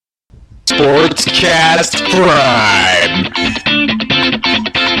Sportscast Prime.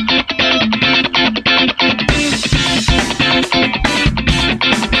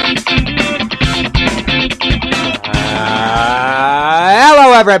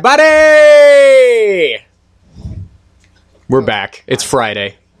 Hello, everybody! We're back. It's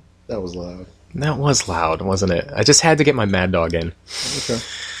Friday. That was loud. That was loud, wasn't it? I just had to get my Mad Dog in. Okay.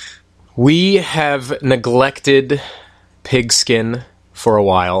 We have neglected Pigskin for a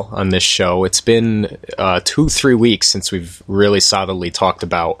while on this show. It's been 2-3 weeks since we've really solidly talked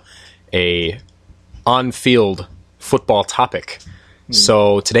about a on-field football topic.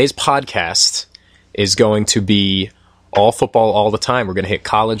 So today's podcast is going to be all football all the time. We're going to hit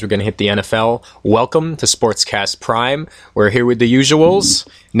college. We're going to hit the NFL. Welcome to Sportscast Prime. We're here with the usuals.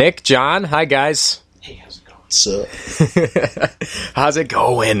 Nick, John, hi guys. Hey, how's it going? What's up? How's it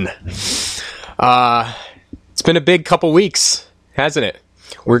going? It's been a big couple weeks, hasn't it?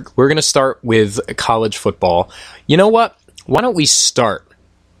 We're going to start with college football. You know what? Why don't we start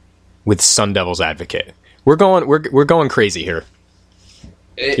with Sun Devils Advocate? We're going crazy here.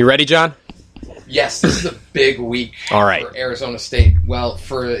 You ready, John? Yes, this is a big week All right. for Arizona State. Well,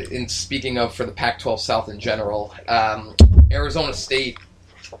 for the Pac-12 South in general, Arizona State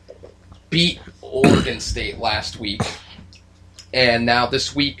beat Oregon State last week, and now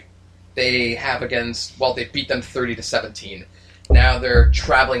this week they beat them 30-17. Now they're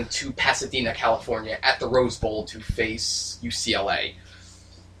traveling to Pasadena, California, at the Rose Bowl to face UCLA.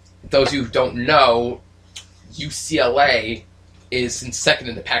 Those who don't know, UCLA is in second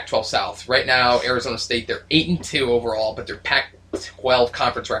in the Pac-12 South. Right now, Arizona State, they're 8-2 overall, but their Pac-12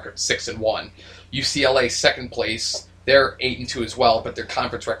 conference record 6-1. UCLA second place, they're 8-2 as well, but their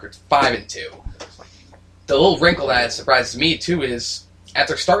conference record's 5-2. The little wrinkle that surprises me too is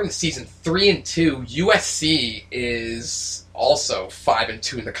after starting the season 3-2, USC is also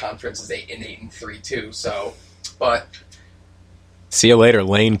 5-2 in the conference, is 8-3 too. So, but See you later,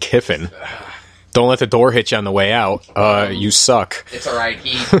 Lane Kiffin. Don't let the door hit you on the way out. You suck. it's all right.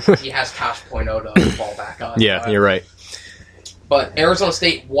 He has Tosh Point to fall back on. Yeah, you're right. But Arizona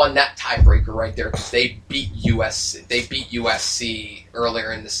State won that tiebreaker right there because they beat USC. They beat USC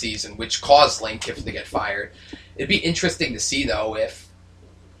earlier in the season, which caused Lane Kiffin to get fired. It'd be interesting to see though if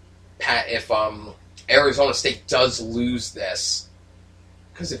Arizona State does lose this,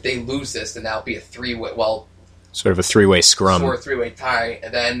 because if they lose this, then that'll be a three-way. Well, Sort of a three-way scrum. Sort of three-way tie,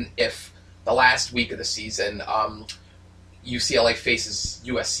 and then if the last week of the season, UCLA faces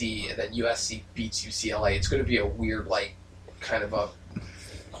USC, and then USC beats UCLA, it's going to be a weird, kind of a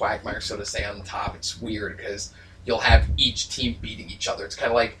quagmire, so to say, on the top. It's weird because you'll have each team beating each other. It's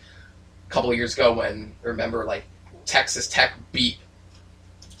kind of like a couple of years ago when, remember, Texas Tech beat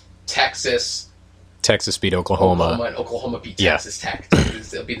Texas. Texas beat Oklahoma. And Oklahoma beat Yeah. Texas Tech.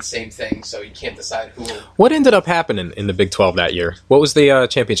 It'll be the same thing, so you can't decide who will. What ended up happening in the Big 12 that year? What was the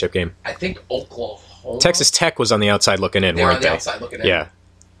championship game? I think Oklahoma. Texas Tech was on the outside looking in, They were weren't on the they? outside looking in. Yeah.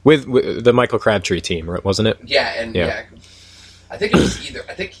 With the Michael Crabtree team, right, wasn't it? Yeah, Yeah. I think it was either.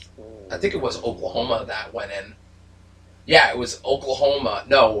 I think it was Oklahoma that went in. Yeah, it was Oklahoma.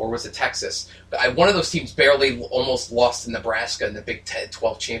 No, or was it Texas? But one of those teams barely almost lost to Nebraska in the Big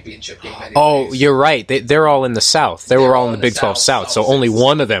 12 championship game. Anyways. Oh, you're right. They're all in the South. They were all in the Big 12 South, so only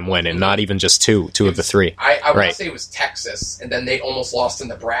one of them went in, not even just two of the three. I want Right. to say it was Texas, and then they almost lost to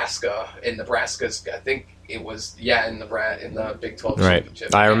Nebraska. In Nebraska's, I think it was in the Big 12 Right.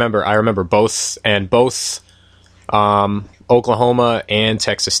 championship. I remember both Oklahoma and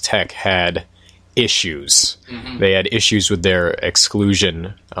Texas Tech had issues. Mm-hmm. They had issues with their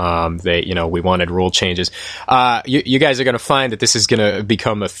exclusion. We wanted rule changes. You guys are going to find that this is going to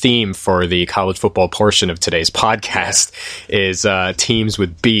become a theme for the college football portion of today's podcast. Is teams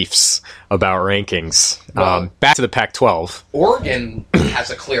with beefs about rankings. Well, back to the Pac-12. Oregon has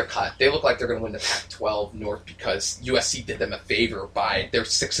a clear cut. They look like they're going to win the Pac-12 North because USC did them a favor by they're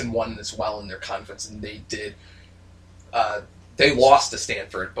 6-1 as well in their conference, and they did. They lost to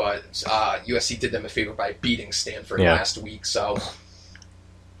Stanford, but USC did them a favor by beating Stanford last week. So,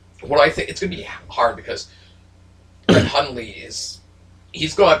 what I think it's going to be hard because Brett Hundley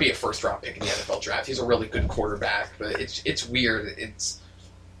he's going to be a first-round pick in the NFL draft. He's a really good quarterback, but it's weird.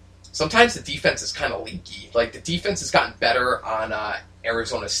 Sometimes the defense is kind of leaky. The defense has gotten better on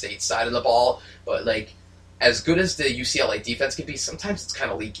Arizona State's side of the ball, but as good as the UCLA defense can be, sometimes it's kind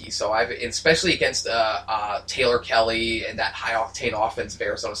of leaky. So especially against Taylor Kelly and that high octane offense of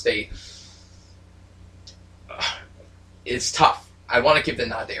Arizona State, it's tough. I want to give the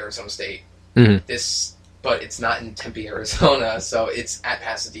nod to Arizona State. Mm-hmm. But it's not in Tempe, Arizona, so it's at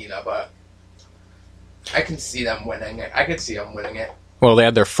Pasadena. But I can see them winning it. I could see them winning it. Well, they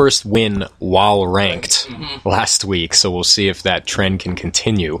had their first win while ranked last week, so we'll see if that trend can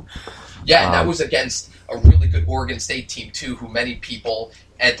continue. Yeah, and that was against a really good Oregon State team, too, who many people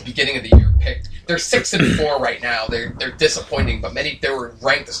at the beginning of the year picked. They're 6-4 right now. They're disappointing, but they were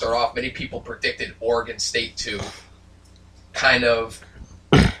ranked to start off. Many people predicted Oregon State to kind of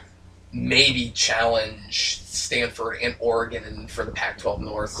maybe challenge Stanford and Oregon and for the Pac-12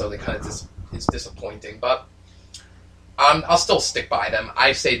 North, so they kind of it's disappointing. But I'll still stick by them.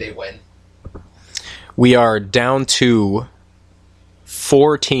 I say they win. We are down to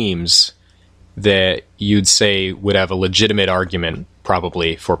 4 teams that you'd say would have a legitimate argument,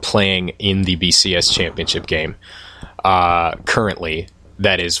 probably, for playing in the BCS championship game. Currently,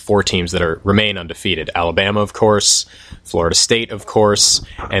 that is 4 teams that remain undefeated. Alabama, of course, Florida State, of course,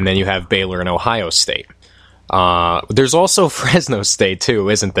 and then you have Baylor and Ohio State. There's also Fresno State, too,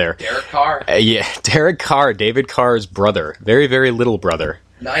 isn't there? Derek Carr. Yeah, Derek Carr, David Carr's brother. Very, very little brother.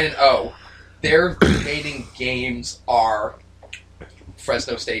 9-0. Their remaining games are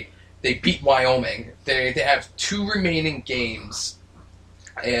Fresno State. They beat Wyoming. They have 2 remaining games.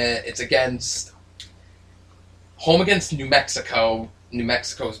 And it's home against New Mexico. New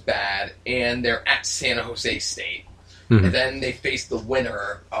Mexico's bad. And they're at San Jose State. Mm-hmm. And then they face the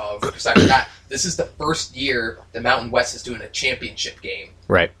winner of, because I forgot, this is the first year the Mountain West is doing a championship game.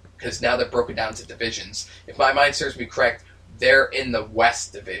 Right. Because now they're broken down to divisions. If my mind serves me correct, they're in the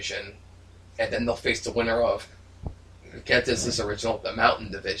West Division. And then they'll face the winner of, get this original, the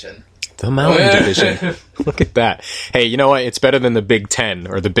Mountain Division. The Mountain Division. Look at that. Hey, you know what? It's better than the Big Ten,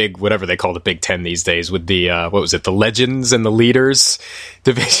 or the big, whatever they call the Big Ten these days, with the, the Legends and the Leaders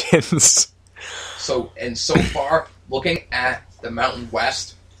divisions. So far, looking at the Mountain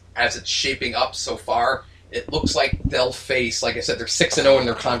West, as it's shaping up so far, it looks like they'll face, like I said, they're 6-0 in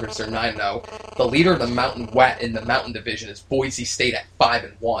their conference, they're 9-0. The leader of the Mountain West in the Mountain Division is Boise State at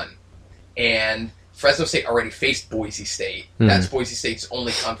 5-1. And Fresno State already faced Boise State. That's Boise State's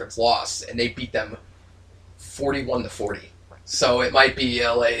only conference loss, and they beat them 41-40. So it might be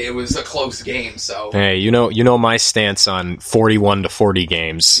it was a close game. So hey, you know my stance on 41-40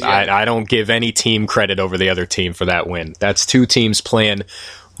 games. Yeah. I don't give any team credit over the other team for that win. That's 2 teams playing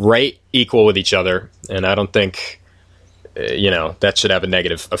right equal with each other, and I don't think that should have a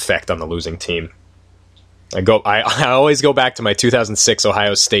negative effect on the losing team. I always go back to my 2006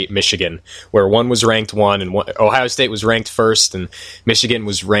 Ohio State Michigan, where one was ranked 1 and Ohio State was ranked 1st and Michigan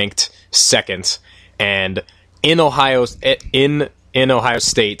was ranked 2nd. And in Ohio State,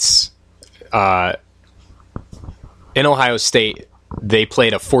 they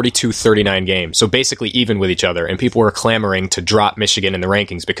played a 42-39 game, so basically even with each other, and people were clamoring to drop Michigan in the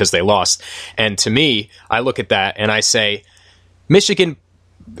rankings because they lost. And to me, I look at that and I say, Michigan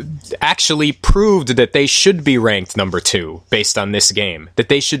actually proved that they should be ranked number 2 based on this game, that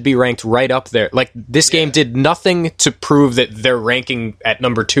they should be ranked right up there. Like, this game did nothing to prove that their ranking at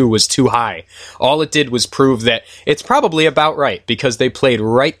number 2 was too high. All it did was prove that it's probably about right, because they played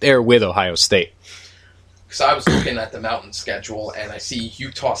right there with Ohio State. Because I was looking at the Mountain schedule, and I see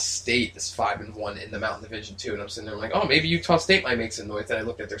Utah State is 5-1 in the Mountain Division too, and I'm sitting there like, oh, maybe Utah State might make some noise. Then I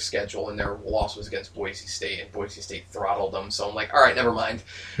looked at their schedule, and their loss was against Boise State, and Boise State throttled them. So I'm like, all right, never mind.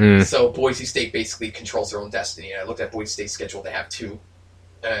 So Boise State basically controls their own destiny. And I looked at Boise State's schedule; they have 2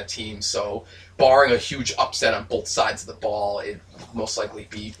 teams. So barring a huge upset on both sides of the ball, it'd most likely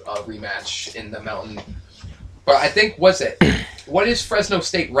be a rematch in the Mountain. But I think what is Fresno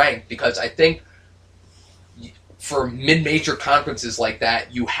State ranked? Because I think, for mid-major conferences like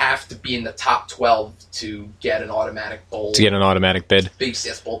that, you have to be in the top 12 to get an automatic bowl. To get an automatic bid.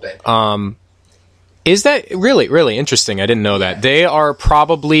 BCS bowl bid. Is that really, really interesting? I didn't know that. They are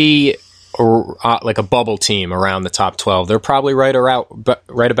probably like a bubble team around the top 12. They're probably right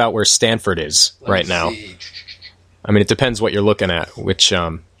about where Stanford is right now. I mean, it depends what you're looking at. Which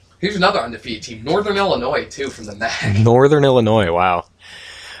here's another undefeated team, Northern Illinois, too, from the MAC. Northern Illinois, wow.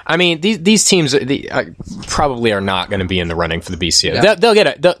 I mean, these teams probably are not going to be in the running for the BCS. Yeah. They'll get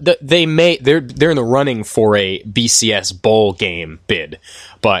it. They're in the running for a BCS bowl game bid,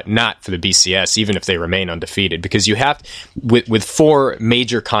 but not for the BCS. Even if they remain undefeated, because you have with 4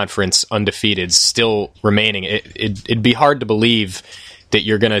 major conference undefeateds still remaining, it'd be hard to believe that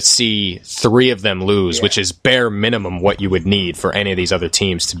you're going to see 3 of them lose, which is bare minimum what you would need for any of these other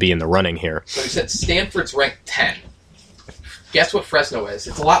teams to be in the running here. So you said Stanford's ranked 10. Guess what Fresno is?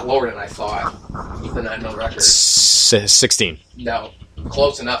 It's a lot lower than I thought. With the 9-0 record. 16. No,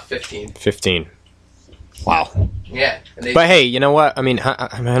 close enough. 15. 15. Wow. Yeah. But hey, you know what? I mean,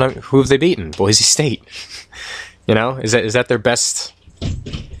 who have they beaten? Boise State. Is that their best?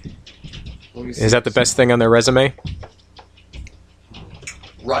 Is that the best thing on their resume?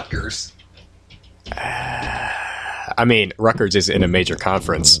 Rutgers. I mean, Rutgers is in a major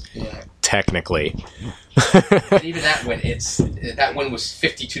conference, technically. And even that win was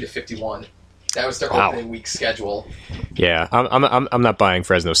 52-51. That was their opening week schedule. Yeah, I'm not buying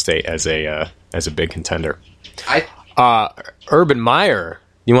Fresno State as a big contender. Urban Meyer.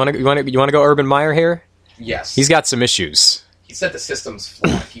 You want to go Urban Meyer here? Yes. He's got some issues. He said the system's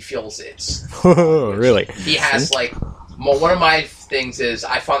flawed. He feels it's flawed. Really? He has, like, one of my things is,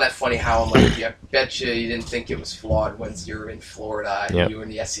 I found that funny how I'm like, I bet you didn't think it was flawed when you're in Florida and you were in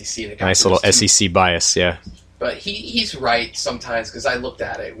the SEC. And nice little SEC bias, yeah. But he's right sometimes, because I looked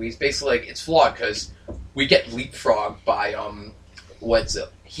at it. He's basically like, it's flawed because we get leapfrogged by,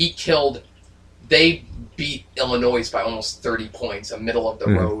 they beat Illinois by almost 30 points, a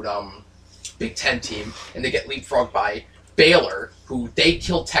middle-of-the-road Big Ten team, and they get leapfrogged by Baylor, who they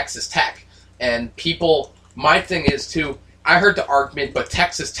killed Texas Tech. And people, my thing is, too, I heard the argument, but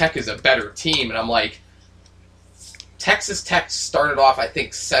Texas Tech is a better team, and I'm like, Texas Tech started off, I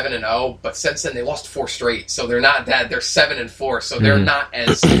think, 7-0, but since then they lost 4 straight, so they're not that. They're 7-4, so they're not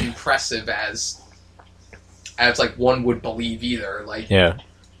as impressive as like one would believe either. Like,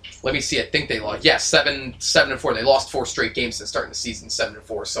 let me see. I think they lost. 7-4. They lost 4 straight games since starting the season,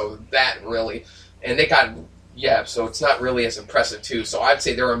 7-4. So that really, and they got so it's not really as impressive too. So I'd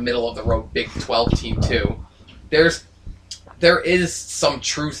say they're a middle of the road Big 12 team too. There is some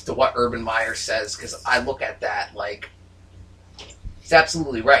truth to what Urban Meyer says, because I look at that like he's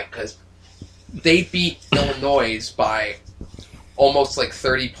absolutely right, because they beat Illinois by almost like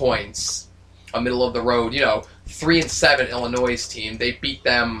 30 points, a middle of the road, 3-7 Illinois team. They beat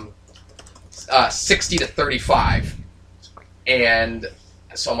them 60-35, and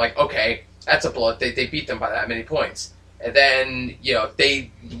so I'm like, okay, that's a blow. They beat them by that many points, and then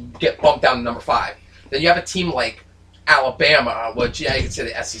they get bumped down to number 5. Then you have a team like Alabama, which you can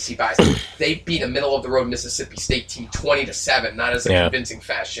say the SEC bias. They beat a middle of the road Mississippi State team 20-7, not as a convincing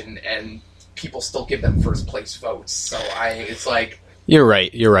fashion, and people still give them first place votes. So it's like. You're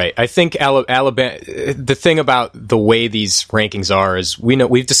right. I think Alabama. The thing about the way these rankings are is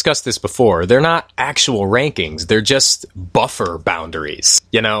we've discussed this before. They're not actual rankings. They're just buffer boundaries,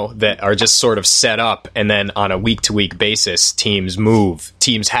 that are just sort of set up, and then on a week-to-week basis, teams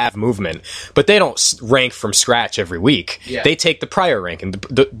have movement, but they don't rank from scratch every week. Yeah. They take the prior ranking.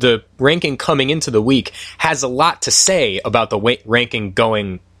 The ranking coming into the week has a lot to say about the ranking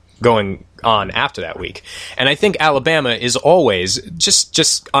going on after that week. And I think Alabama is always,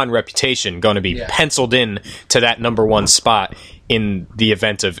 just on reputation, going to be penciled in to that number 1 spot in the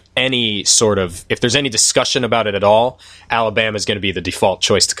event of any sort of, if there's any discussion about it at all, Alabama is going to be the default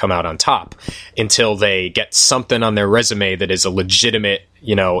choice to come out on top until they get something on their resume that is a legitimate,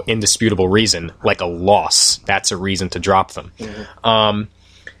 indisputable reason, like a loss. That's a reason to drop them. Mm-hmm.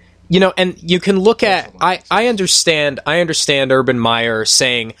 And you can look at, I understand Urban Meyer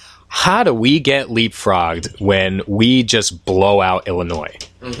saying, how do we get leapfrogged when we just blow out Illinois,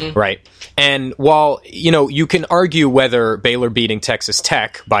 right? And while, you can argue whether Baylor beating Texas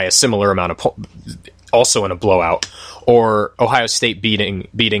Tech by a similar amount of also in a blowout, or Ohio State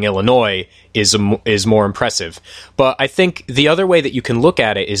beating Illinois is more impressive. But I think the other way that you can look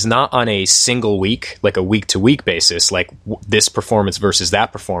at it is not on a single week, like a week-to-week basis, like this performance versus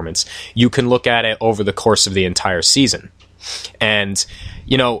that performance. You can look at it over the course of the entire season. And,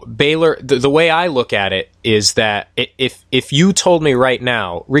 Baylor, the way I look at it is that if you told me right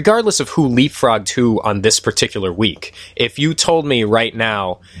now, regardless of who leapfrogged who on this particular week, if you told me right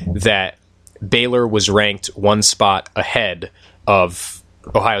now that Baylor was ranked 1 spot ahead of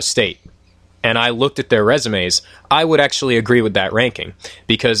Ohio State, and I looked at their resumes, I would actually agree with that ranking,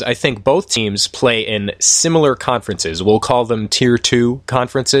 because I think both teams play in similar conferences. We'll call them Tier 2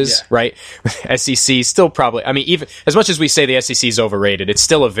 conferences, right? SEC still probably, even as much as we say the SEC is overrated, it's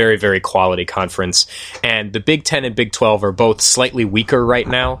still a very, very quality conference. And the Big 10 and Big 12 are both slightly weaker right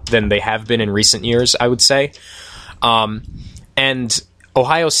now than they have been in recent years, I would say. And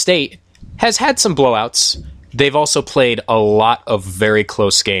Ohio State has had some blowouts. They've also played a lot of very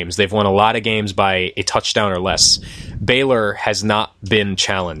close games. They've won a lot of games by a touchdown or less. Baylor has not been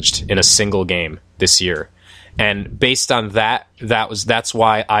challenged in a single game this year. And based on that's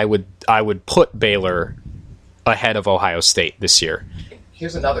why I would put Baylor ahead of Ohio State this year.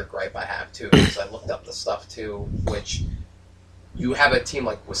 Here's another gripe I have too, because I looked up the stuff too, which you have a team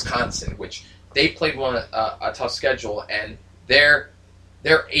like Wisconsin, which they played a tough schedule, and they're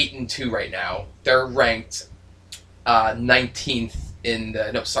 8-2 right now. They're ranked 16th in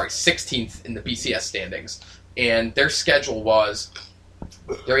the BCS standings, and their schedule was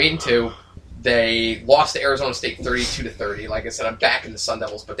they're 8-2. They lost to Arizona State 32-30. Like I said, I'm back in the Sun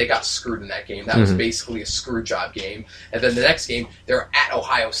Devils, but they got screwed in that game. That was basically a screw job game. And then the next game, they're at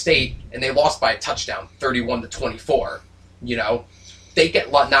Ohio State, and they lost by a touchdown, 31-24. You know, they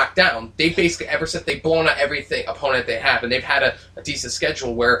get knocked down. They basically, ever since they've blown out every opponent they have, and they've had a decent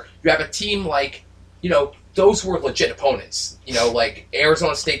schedule where you have a team like, you know, those were legit opponents. You know, like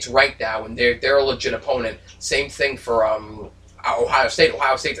Arizona State's ranked now, and they're a legit opponent. Same thing for Ohio State.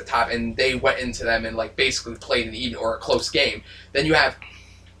 Ohio State's at top, and they went into them and like basically played an even or a close game. Then you have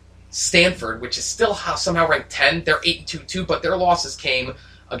Stanford, which is still somehow ranked 10. They're 8-2 too, but their losses came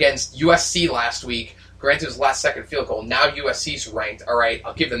against USC last week. Granted, it was last second field goal. Now USC's ranked. All right,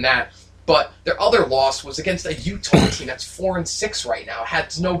 I'll give them that. But their other loss was against a Utah team that's 4-6 right now.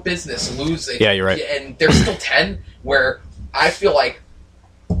 Had no business losing. Yeah, you're right. And they're still 10. Where I feel like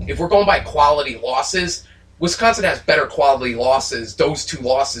if we're going by quality losses, Wisconsin has better quality losses. Those two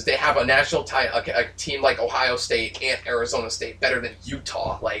losses, they have a national a team like Ohio State and Arizona State better than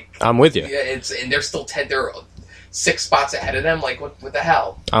Utah. Like I'm with you. Yeah, and they're still 10. They're 6 spots ahead of them. Like what the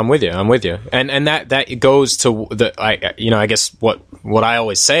hell? I'm with you. And that goes to I guess what I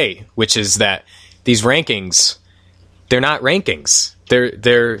always say, which is that these rankings, they're not rankings.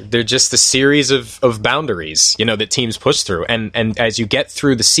 They're just a series of boundaries, you know, that teams push through. And as you get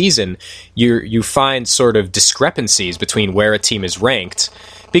through the season, you find sort of discrepancies between where a team is ranked,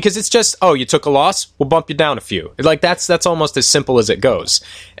 because it's just, oh, you took a loss, we'll bump you down a few. Like that's almost as simple as it goes.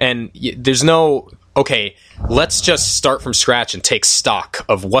 And there's no, okay, let's just start from scratch and take stock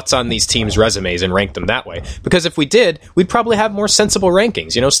of what's on these teams' resumes and rank them that way. Because if we did, we'd probably have more sensible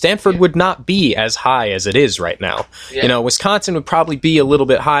rankings. You know, Stanford would not be as high as it is right now. Yeah. You know, Wisconsin would probably be a little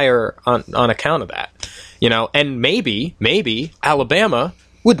bit higher on account of that. You know, and maybe Alabama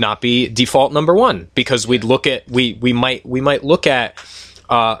would not be default number one, because we'd look at we might look at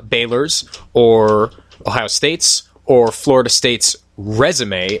Baylor's or Ohio State's or Florida State's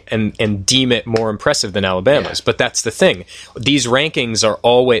resume and deem it more impressive than Alabama's. Yeah. But that's the thing. These rankings are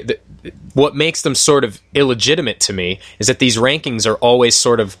always... What makes them sort of illegitimate to me is that these rankings are always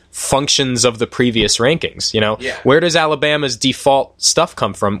sort of functions of the previous rankings, you know? Yeah. Where does Alabama's default stuff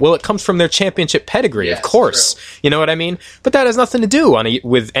come from? Well, it comes from their championship pedigree, of course. True. You know what I mean? But that has nothing to do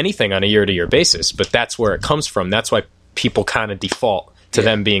with anything on a year-to-year basis. But that's where it comes from. That's why people kind of default to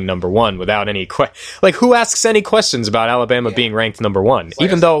them being number one without any like, who asks any questions about Alabama being ranked number one,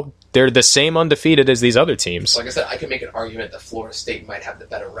 even though they're the same undefeated as these other teams. Like I said, I can make an argument that Florida State might have the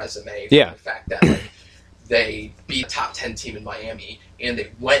better resume for the fact that like, they beat a top 10 team in Miami, and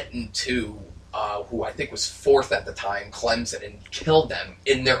they went into who I think was 4th at the time, Clemson, and killed them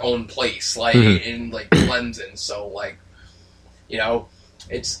in their own place, like in like Clemson. So like, you know,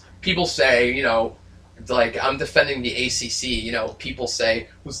 it's people say, you know, like, I'm defending the ACC, you know, people say,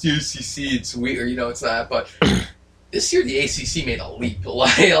 well, it's the ACC, it's weird, you know, it's not, but this year the ACC made a leap.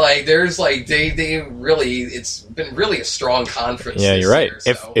 Like there's, like, they really, it's been really a strong conference. Yeah, you're right. Year,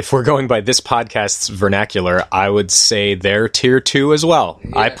 so. If we're going by this podcast's vernacular, I would say they're tier 2 as well.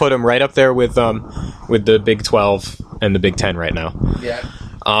 Yeah. I put them right up there with the Big 12 and the Big 10 right now. Yeah.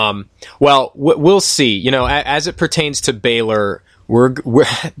 Well, we'll see. You know, as it pertains to Baylor,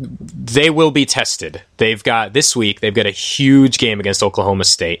 they will be tested. This week, they've got a huge game against Oklahoma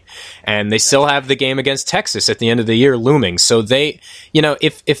State, and they still have the game against Texas at the end of the year looming. So they, you know,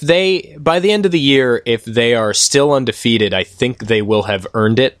 if they, by the end of the year, if they are still undefeated, I think they will have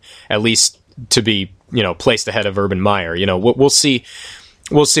earned it, at least to be, you know, placed ahead of Urban Meyer. You know, we'll see.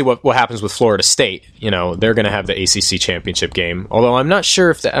 We'll see what happens with Florida State. You know, they're going to have the ACC championship game. Although I'm not sure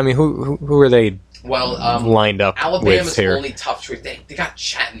if who are they? Well, lined up. Alabama's only tough choice. They got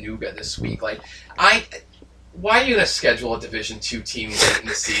Chattanooga this week. Like, why are you gonna schedule a Division II team late in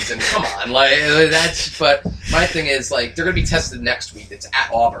the season? Come on, like that's. But my thing is, like, they're gonna be tested next week. It's at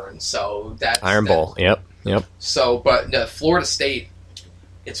Auburn, so that's Iron Bowl. Yep. So, but no, Florida State.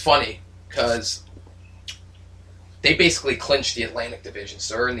 It's funny because they basically clinched the Atlantic Division,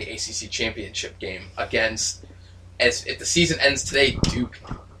 so they're in the ACC championship game against. If the season ends today, Duke.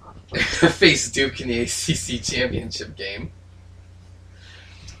 Face Duke in the ACC championship game,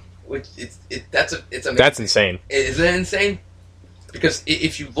 which that's amazing. That's insane. Isn't it insane? Because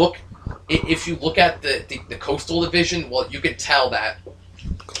if you look at the Coastal Division, well, you can tell that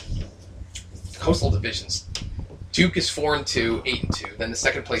Coastal Divisions, Duke is 4-2, 8-2. Then the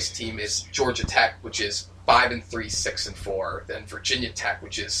second place team is Georgia Tech, which is 5-3, 6-4. Then Virginia Tech,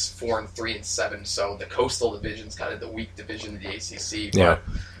 which is 4-3 and 7. So the Coastal Division is kind of the weak division of the ACC. But yeah.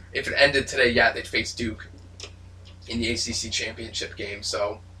 If it ended today, they'd face Duke in the ACC championship game.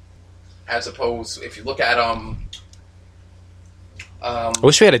 So, as opposed, if you look at I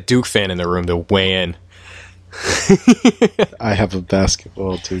wish we had a Duke fan in the room to weigh in. I have a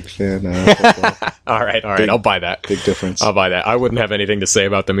basketball Duke fan. All right. I'll buy that. Big difference. I'll buy that. I wouldn't have anything to say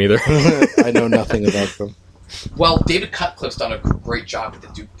about them either. I know nothing about them. Well, David Cutcliffe's done a great job with the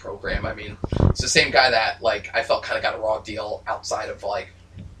Duke program. I mean, it's the same guy that, like, I felt kind of got a raw deal outside of, like,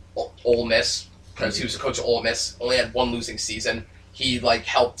 Ole Miss, because he was a coach of Ole Miss, only had one losing season. He, like,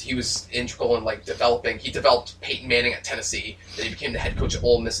 he was integral in, like, he developed Peyton Manning at Tennessee, then he became the head coach of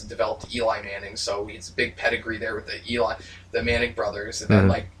Ole Miss and developed Eli Manning, so he's a big pedigree there with the Manning brothers, and then,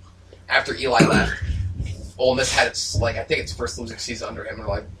 like, after Eli left, Ole Miss had I think its first losing season under him, and they're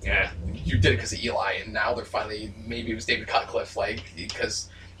like, yeah, you did it because of Eli, and now they're finally, maybe it was David Cutcliffe, like, because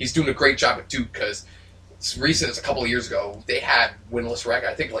he's doing a great job at Duke, because as recent as a couple of years ago, they had winless record.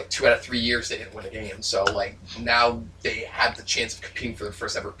 I think, like, 2 out of 3 years they didn't win a game, so, like, now they have the chance of competing for the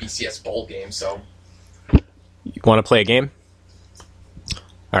first ever BCS bowl game, so. You want to play a game?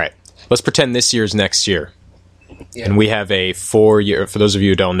 All right. Let's pretend this year's next year. Yeah. And we have a 4-year, for those of you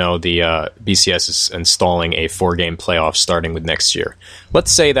who don't know, the BCS is installing a 4-game playoff starting with next year.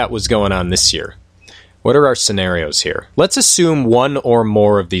 Let's say that was going on this year. What are our scenarios here? Let's assume one or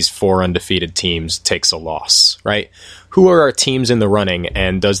more of these 4 undefeated teams takes a loss, right? Who are our teams in the running,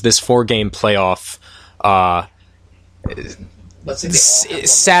 and does this 4-game playoff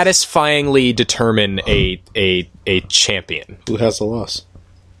satisfyingly determine a champion? Who has a loss?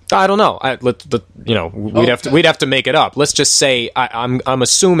 I don't know. We'd have to make it up. Let's just say I'm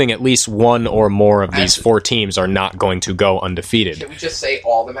assuming at least one or more of these 4 teams are not going to go undefeated. Can we just say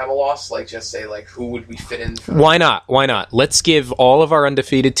all of them have a loss? Like, just say, like, who would we fit in? Why not? Let's give all of our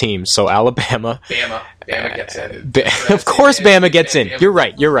undefeated teams. So Alabama, Bama gets in. Of course, Bama gets in. You're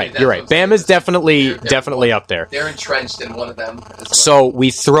right. Bama's definitely up there. They're entrenched in one of them. So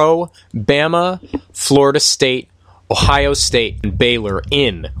we throw Bama, Florida State, Ohio State, and Baylor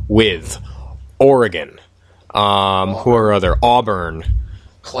in with Oregon. Who are other? Auburn.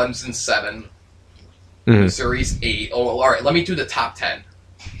 Clemson 7. Missouri's 8. Oh, all right. Let me do the top 10.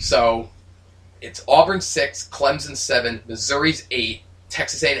 So it's Auburn 6, Clemson 7, Missouri's 8,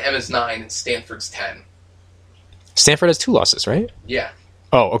 Texas A&M is 9, and Stanford's 10. Stanford has 2 losses, right? Yeah.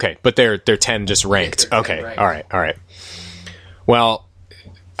 Oh, okay. But they're 10 just ranked. Okay. Ranked. All right. Well,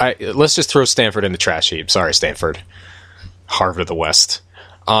 let's just throw Stanford in the trash heap. Sorry, Stanford. Harvard of the West.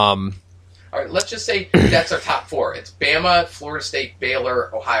 All right, let's just say that's our top 4. It's Bama, Florida State,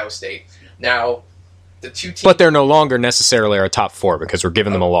 Baylor, Ohio State. Now, the 2 teams... But they're no longer necessarily our top 4 because we're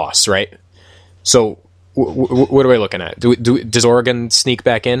giving them a loss, right? So, what are we looking at? Does Oregon sneak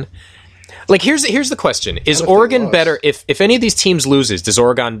back in? Like, here's the question. Is Oregon better... If any of these teams loses, does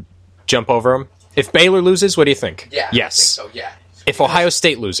Oregon jump over them? If Baylor loses, what do you think? Yeah, yes. I think so, yeah. If Ohio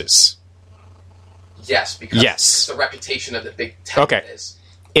State loses... Yes, because the reputation of the Big Ten is.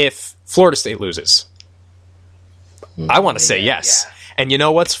 If Florida State loses, I want to say yes. Yeah. And you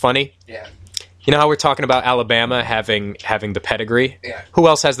know what's funny? Yeah. You know how we're talking about Alabama having the pedigree? Yeah. Who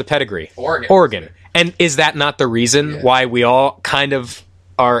else has the pedigree? Oregon. And is that not the reason why we all kind of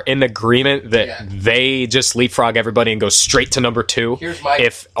are in agreement that they just leapfrog everybody and go straight to number 2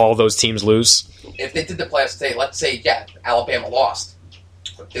 if all those teams lose? If they did the playoffs today, let's say, Alabama lost.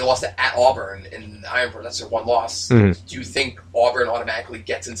 They lost at Auburn in Ironburn. That's their one loss. Mm-hmm. Do you think Auburn automatically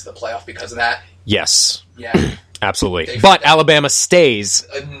gets into the playoff because of that? Yes. Yeah. Absolutely. But Alabama stays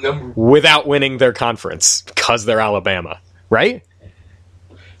without winning their conference because they're Alabama, right?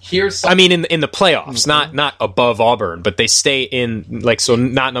 I mean, in the playoffs, not above Auburn, but they stay in,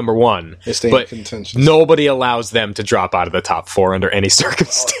 not number 1. They stay in contention. Nobody allows them to drop out of the top 4 under any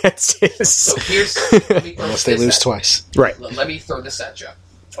circumstances. So unless they lose twice. Right. Let me throw this at you.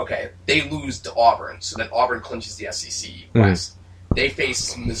 Okay, they lose to Auburn, so then Auburn clinches the SEC West. They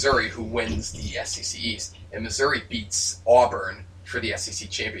face Missouri, who wins the SEC East, and Missouri beats Auburn for the SEC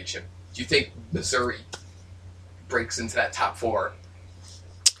championship. Do you think Missouri breaks into that top 4?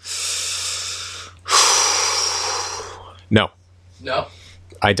 No?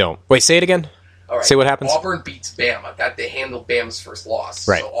 I don't. Wait, say it again? All right. Say what happens? Auburn beats Bama. They handled Bama's first loss.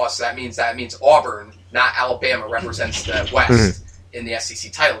 Right. So also that means Auburn, not Alabama, represents the West in the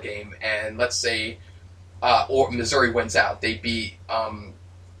SEC title game. And let's say Missouri wins out. They beat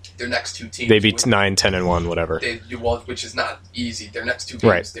their next 2 teams. They beat 9, 10, and 1, whatever. Which is not easy. Their next 2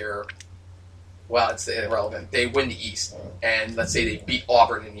 games, it's irrelevant. They win the East, and let's say they beat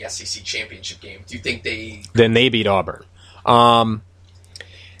Auburn in the SEC championship game. Do you think they... Then they beat Auburn.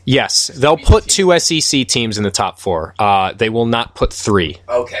 Yes, they'll put 2 SEC teams in the top 4. They will not put 3.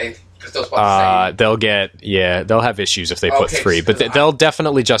 Okay, because those about they'll have issues if they put 3, but they'll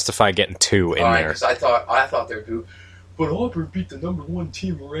definitely justify getting 2 in there. Because I thought they'd do, but Auburn beat the number 1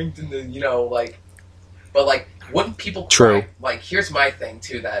 team ranked in the, like, but like, wouldn't people True. cry? Like, here's my thing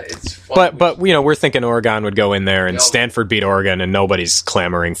too, that it's fun. But we're thinking Oregon would go in there and Stanford beat Oregon, and nobody's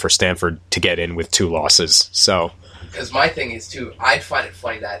clamoring for Stanford to get in with 2 losses. So, because my thing is too, I'd find it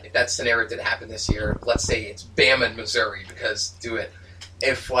funny that if that scenario did happen this year, let's say it's Bama and Missouri, because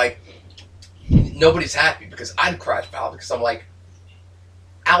if like nobody's happy, because I'd cry foul, because I'm like,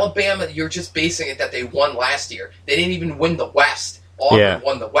 Alabama, you're just basing it that they won last year. They didn't even win the West. Auburn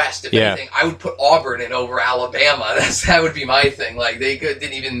won the West. If anything, I would put Auburn in over Alabama. That would be my thing. Like, they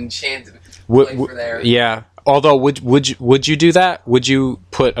didn't even chance to play for there. Yeah. Although, would you do that? Would you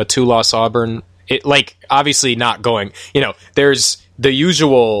put a 2-loss Auburn? Obviously not going. There's the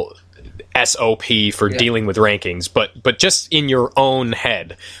usual SOP for dealing with rankings, but just in your own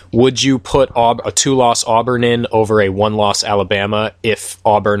head, would you put a 2-loss Auburn in over a 1-loss Alabama if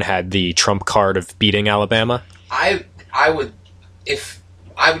Auburn had the trump card of beating Alabama? I would. If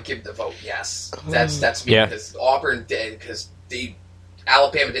I would give the vote, yes. That's me, because Auburn did, because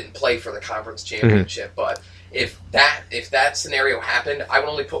Alabama didn't play for the conference championship. But if that scenario happened, I would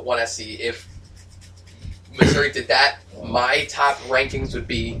only put 1 SC. If Missouri did that, my top rankings would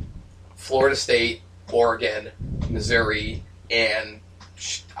be Florida State, Oregon, Missouri, and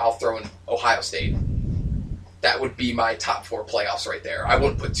I'll throw in Ohio State. That would be my top 4 playoffs right there. I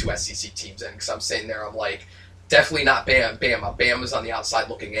wouldn't put 2 SEC teams in, because I'm sitting there, I'm like, definitely not Bama. Bama's on the outside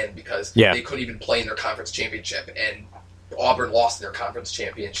looking in, because they couldn't even play in their conference championship, and Auburn lost in their conference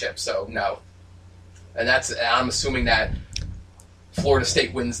championship, so no. And I'm assuming that Florida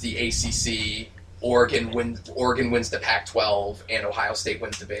State wins the ACC, Oregon wins the Pac-12, and Ohio State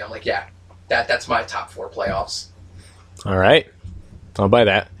wins the Big. I'm like, that's my top 4 playoffs. All right, I'll buy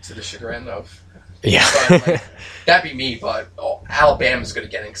that. To the chagrin of but, that'd be me, but Alabama's going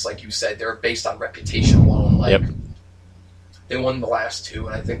to get in, because like you said, they're based on reputation alone. Like, they won the last 2,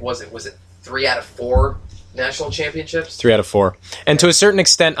 and I think was it 3 out of 4 national championships? 3 out of 4. And to a certain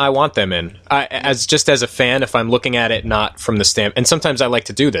extent, I want them in. As a fan, if I'm looking at it not from the stand, and sometimes I like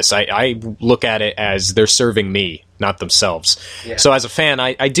to do this, I look at it as they're serving me, not themselves. Yeah. So as a fan,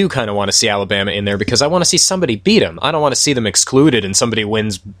 I do kind of want to see Alabama in there, because I want to see somebody beat them. I don't want to see them excluded and somebody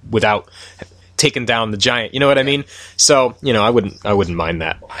wins without taking down the giant. You know what I mean? So, I wouldn't mind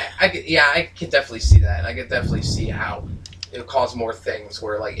that. I could definitely see that. I could definitely see how it would cause more things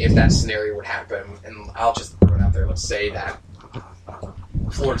where, like, if that scenario would happen, and I'll just throw it out there, let's say that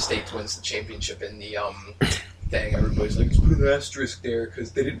Florida State wins the championship in the thing, everybody's like, let's put an asterisk there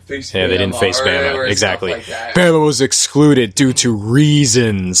because they didn't face Bama. Yeah, they didn't face Bama. Or exactly. Like that. Bama was excluded due to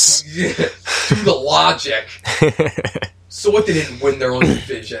reasons. Due to the logic. So what, they didn't win their own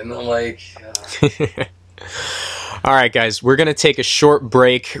division? I'm like... All right, guys, we're going to take a short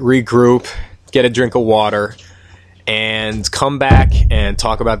break, regroup, get a drink of water, and come back and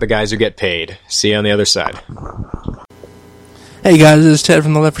talk about the guys who get paid. See you on the other side. Hey guys, this is Ted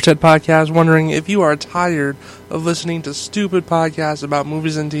from the Left for Ted podcast, wondering if you are tired of listening to stupid podcasts about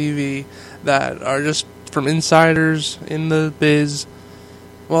movies and TV that are just from insiders in the biz.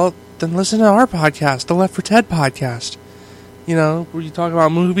 Well, then listen to our podcast, the Left for Ted podcast. Where you talk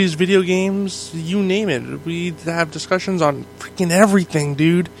about movies, video games, you name it. We have discussions on freaking everything,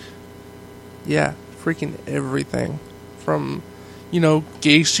 dude. Yeah, freaking everything. From,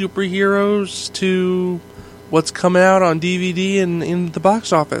 gay superheroes to what's coming out on DVD and in the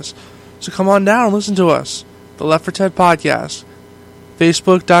box office. So come on down and listen to us. The Left for Ted podcast.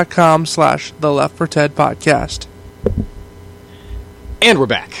 Facebook.com/The Left for Ted podcast. And we're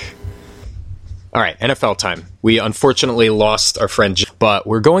back. All right, NFL time. We unfortunately lost our friend, but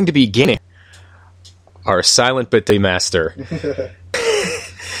we're going to be getting our silent but deadly master.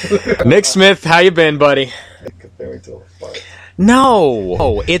 Nick Smith, how you been, buddy?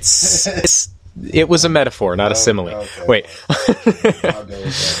 No, it was a metaphor, not a simile. Okay. Wait.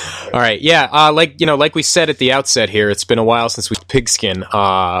 All right, yeah. Like we said at the outset here, it's been a while since we pigskin,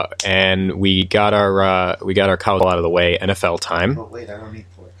 and we got our college out of the way. NFL time. Oh wait, I don't need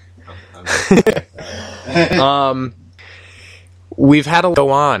pork. We've had a go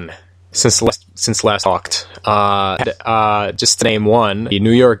on since last talked. Just to name one, the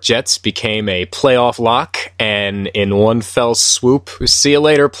New York Jets became a playoff lock, and in one fell swoop, see you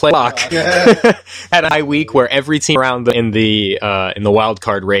later, play lock. Had a high week where every team around in the wild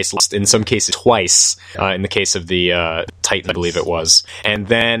card race lost, in some cases twice. In the case of the Titans, I believe it was, and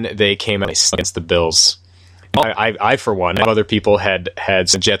then they came out against the Bills. I for one, other people had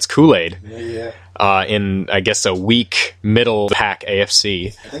some Jets Kool-Aid in, I guess, a weak middle pack AFC.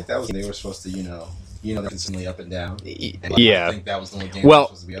 I think that was when they were supposed to, they're consistently up and down. And Yeah. I think that was the only game Well,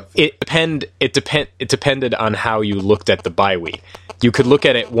 supposed to be up for. it depended on how you looked at the bye week. You could look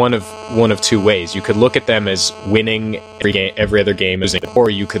at it one of two ways. You could look at them as winning every other game, losing,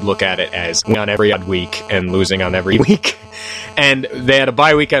 or you could look at it as winning on every odd week and losing on every week. And they had a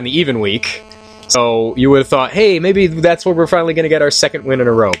bye week on the even week, so you would have thought, hey, maybe that's where we're finally going to get our second win in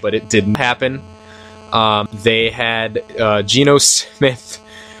a row. But it didn't happen. They had Geno Smith.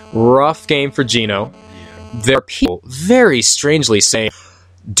 Rough game for Geno. There are people very strangely saying,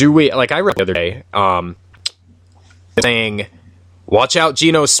 do we, like I read the other day, saying, watch out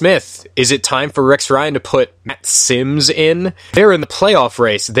Geno Smith. Is it time for Rex Ryan to put Matt Sims in? They're in the playoff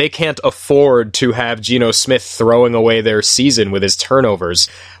race. They can't afford to have Geno Smith throwing away their season with his turnovers.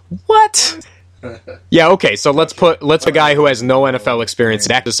 What? Yeah, okay, so let's put a guy who has no NFL experience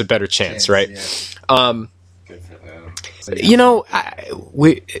and act us a better chance, right? Yeah. Good for them. So,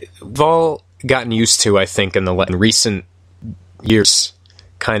 We've all gotten used to, I think, in recent years,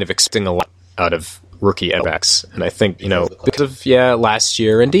 kind of expecting a lot out of rookie backs, and I think because of last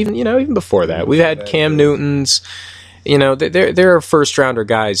year and even before that, we've had Cam Newtons. There are first rounder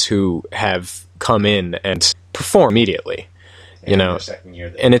guys who have come in and perform immediately. Second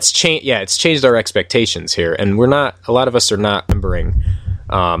year, and it's changed. Yeah, it's changed our expectations here, and we're not. A lot of us are not remembering.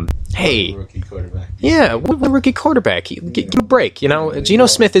 Hey, rookie quarterback. Yeah, what rookie quarterback? Give him a break. Geno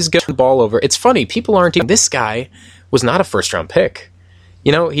Smith is going to turn the ball over. It's funny, people aren't even. This guy was not a first round pick.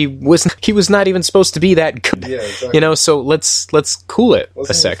 He was not even supposed to be that good. Yeah, exactly. So let's cool it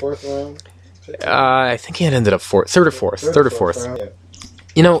a sec. Fourth round? I think he ended up third or fourth.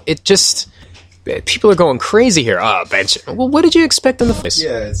 Yeah. It just people are going crazy here. Bench. Well, what did you expect in the face?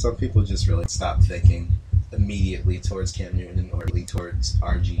 Yeah, some people just really stop thinking immediately towards Cam Newton or towards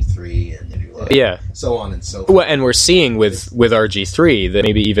RG3 and so on and so forth. Well, and we're seeing with RG3 that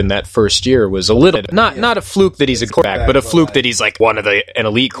maybe even that first year was a little not a fluke that he's a quarterback, but a fluke that he's like an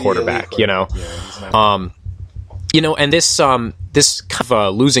elite quarterback. Yeah, And this kind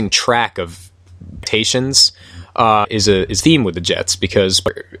of losing track of expectations is a theme with the Jets, because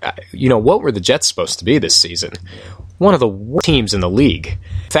what were the Jets supposed to be this season? One of the worst teams in the league.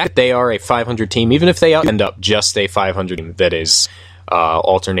 In fact, they are a 500 team, even if they end up just a 500 team that is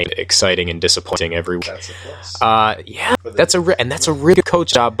alternate exciting and disappointing every week. That's a plus. That's a really good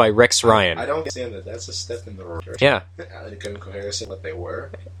coach job by Rex Ryan. I don't understand that. That's a step in the wrong direction. Yeah. In comparison to what they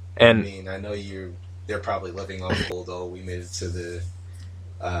were. And I know they're probably living off the old, we made it to the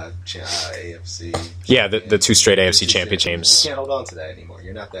AFC. Yeah, the two straight AFC championship games. You can't hold on to that anymore.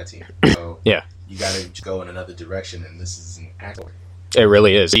 You're not that team. So yeah. You got to go in another direction, and this is an actor. It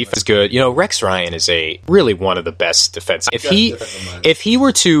really is. Defense is good. Rex Ryan is really one of the best defense. If he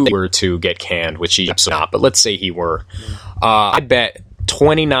were to get canned, which he absolutely not, but let's say he were, I bet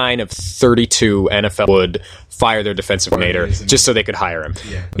 29 of 32 NFL would fire their defensive coordinator just so they could hire him.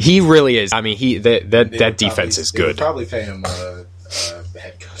 Yeah. He really is. That defense is good. They would probably pay him a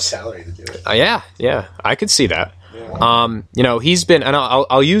head coach salary to do it. Yeah, I could see that. He's been, and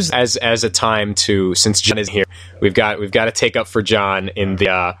I'll use as a time to, since John is here, we've got to take up for John in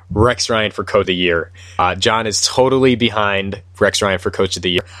the Rex Ryan for Coach of the Year. John is totally behind Rex Ryan for Coach of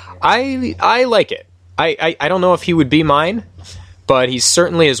the Year. I like it. I don't know if he would be mine, but he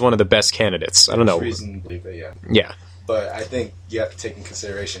certainly is one of the best candidates. I don't know. Yeah. But I think you have to take in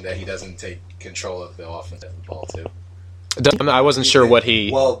consideration that he doesn't take control of the offense of the ball too. I wasn't sure what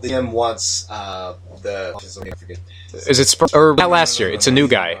he. Well, the GM wants the. Is it or not last year? It's a new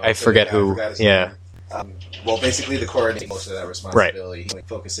guy. I forget who. Yeah. Well, basically, the coordinator most of that responsibility,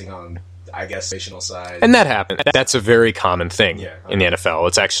 focusing on, I guess, situational side. And that happens. That's a very common thing in the NFL.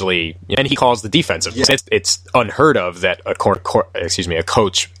 It's actually, and he calls the defensive. Yeah. It's unheard of that a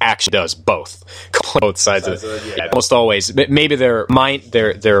coach actually does both sides of it. Yeah. Almost always. Maybe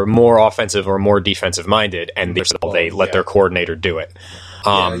they're more offensive or more defensive minded, and they let their coordinator do it.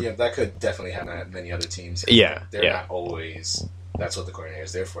 That could definitely happen at many other teams. They're not always. That's what the coordinator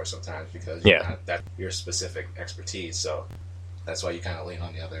is there for sometimes, because that's your specific expertise. So that's why you kind of lean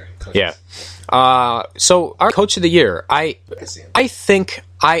on the other coaches. Yeah. So our Coach of the Year, I think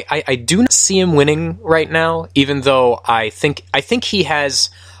I do not see him winning right now, even though I think he has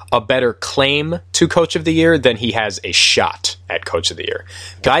a better claim to Coach of the Year than he has a shot at Coach of the Year.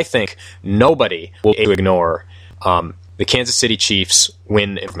 I think nobody will ignore the Kansas City Chiefs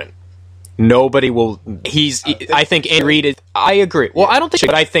win improvement. Nobody will. I think Andy Reid is. I agree. Well, I don't think,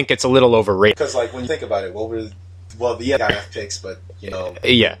 but I think it's a little overrated. Because, when you think about it, what got picks, but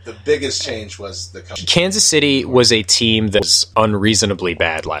the biggest change was the Kansas City was a team that was unreasonably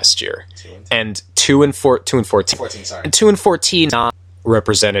bad last year, and 2-14, not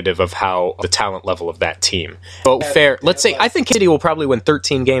representative of how the talent level of that team. But let's say I think Kansas City will probably win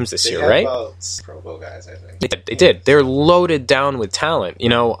 13 games this year, right? Pro Bowl guys, I think they did. They're loaded down with talent. Who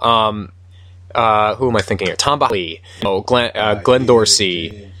am I thinking here? Tom Bailey, Glenn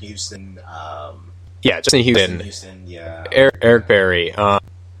Dorsey, Houston. Justin Houston, yeah. Eric Berry. You want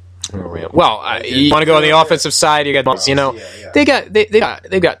to go on the offensive side? You got,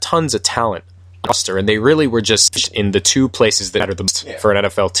 they've got tons of talent roster, and they really were just in the two places that matter the most for an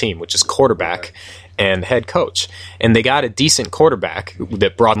NFL team, which is quarterback and head coach. And they got a decent quarterback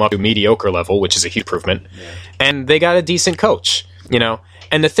that brought them up to mediocre level, which is a huge improvement. And they got a decent coach.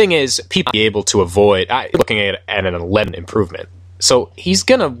 And the thing is, people be able to avoid looking at an 11 improvement. So he's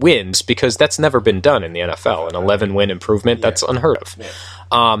going to win because that's never been done in the NFL. An 11-win improvement, that's unheard of.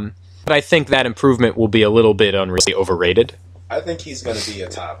 But I think that improvement will be a little bit unreasonably overrated. I think he's going to be a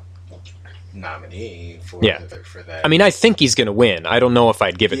top nominee for that. I mean, I think he's going to win. I don't know if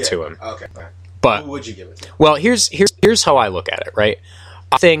I'd give it to him. Okay. But who would you give it to? Well, here's how I look at it, right?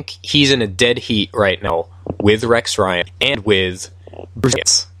 I think he's in a dead heat right now with Rex Ryan and with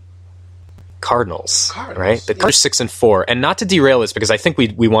Bruce Cardinals, right? The Cardinals 6-4, and not to derail this because I think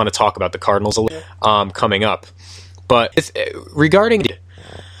we want to talk about the Cardinals a little coming up. But regarding,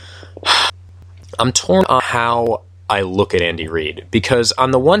 I'm torn on how I look at Andy Reid, because on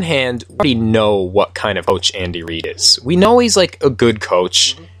the one hand, we already know what kind of coach Andy Reid is. We know he's like a good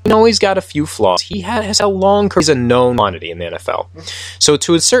coach. We know he's got a few flaws. He has a long career. He's a known quantity in the NFL. So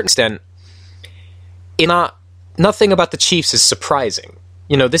to a certain extent, nothing about the Chiefs is surprising.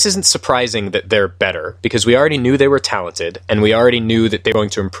 This isn't surprising that they're better, because we already knew they were talented, and we already knew that they were going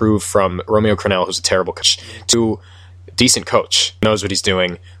to improve from Romeo Crennel, who's a terrible coach, to a decent coach, knows what he's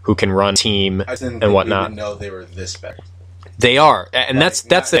doing, who can run team and whatnot. I didn't know they were this bad. They are, and that's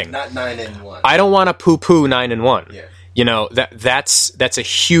the thing. Not 9-1. I don't want to poo-poo 9-1. Yeah. That's a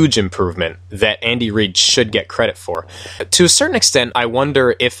huge improvement that Andy Reid should get credit for. To a certain extent, I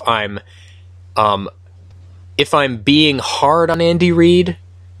wonder if I'm being hard on Andy Reid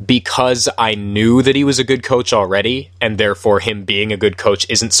because I knew that he was a good coach already, and therefore him being a good coach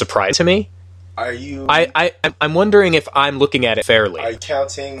isn't surprising to me. Are you? I'm wondering if I'm looking at it fairly. Are you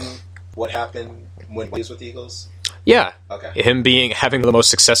counting what happened when he was with the Eagles? Yeah. Okay. Him having the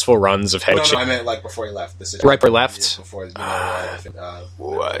most successful runs of head coaching. No, I meant like before he left. Right before he left? Before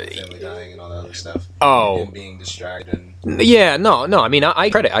family dying and all that other stuff. Oh. Him being distracted. Yeah, no. I mean,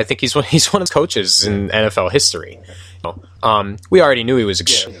 I credit. I think he's one of those coaches in NFL history. Okay. We already knew he was a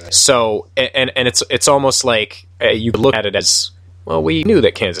coach. So, and it's almost like you look at it as, well, we knew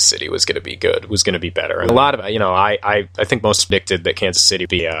that Kansas City was going to be good, was going to be better. And a lot of, I think most predicted that Kansas City would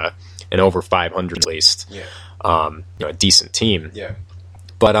be an over 500 at least. Yeah. A decent team. Yeah.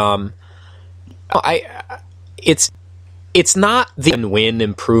 But it's not the win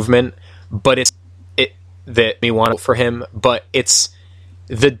improvement, but it's that we want for him, but it's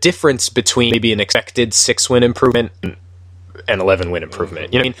the difference between maybe an expected 6-win improvement and an 11-win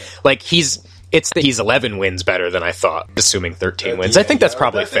improvement. I mean? Like he's 11 wins better than I thought, assuming 13 wins. I think that's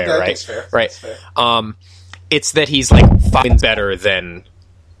probably fair, right? Fair. Right. Fair. It's that he's like 5 wins better than.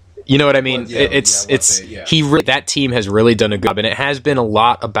 You know what I mean? That team has really done a good job, and it has been a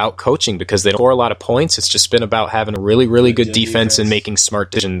lot about coaching because they don't score a lot of points. It's just been about having a really, really good defense and making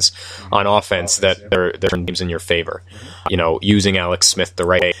smart decisions on offense that they're games in your favor. Using Alex Smith the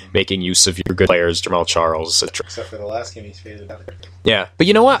right way, making use of your good players, Jamal Charles, etc. Except for the last game, he's faded out. Yeah, but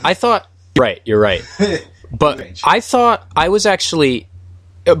you know what? I thought you're right. But I thought I was actually.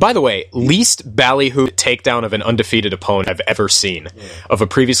 By the way, least ballyhoo takedown of an undefeated opponent I've ever seen of a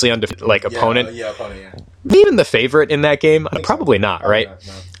previously undefeated opponent. Opponent. Even the favorite in that game, probably not, right?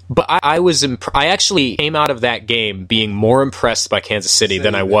 No. But I actually came out of that game being more impressed by Kansas City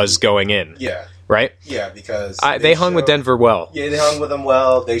than I was going in. Yeah. Right? Yeah, because they hung with Denver well. Yeah, they hung with them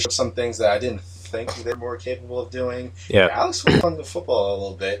well. They showed some things that I didn't think they were more capable of doing. Yeah. Alex was on the football a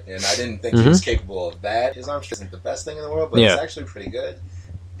little bit, and I didn't think he was capable of that. His arm isn't the best thing in the world, but it's actually pretty good.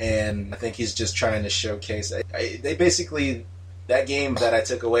 And I think he's just trying to showcase. They basically, that game that I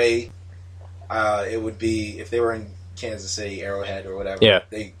took away, it would be if they were in Kansas City, Arrowhead, or whatever. Yeah.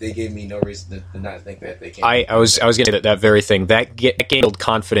 They gave me no reason to not think that they can. I was going to say that very thing. That gained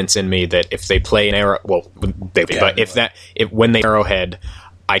confidence in me that if they play an Arrow, well, but when they Arrowhead,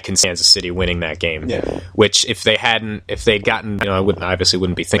 I can see Kansas City winning that game. Yeah. Which if they'd gotten, I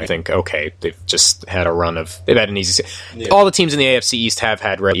wouldn't be thinking, okay, they've just had a run of, they've had an easy. Yeah. All the teams in the AFC East have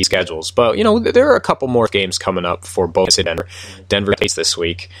had easy schedules, but there are a couple more games coming up for both Denver. Denver plays this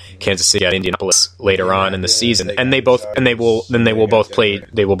week. Kansas City at Indianapolis later on in the season, and they will both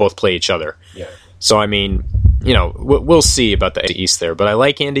play each other. Yeah. So I mean, we'll see about the East there, but I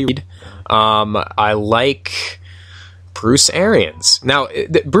like Andy Reid. I like Bruce Arians. Now,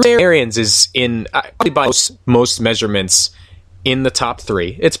 Bruce Arians is in by most measurements in the top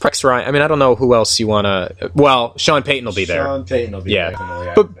 3. It's Rex Ryan. I mean, I don't know who else you want to. Well, Sean Payton will be there. Sean Payton will be there.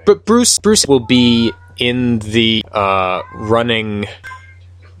 Yeah, but Bruce will be in the running.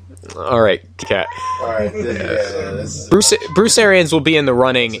 All right, Cat. All right. Bruce Arians will be in the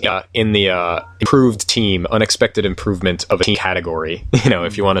running in the improved team, unexpected improvement of a team category.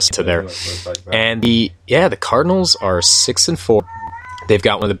 If you want to to there. And the Cardinals are 6-4. They've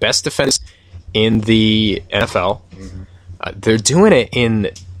got one of the best defenses in the NFL. They're doing it in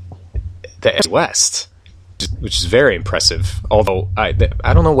the AFC West, which is very impressive. Although I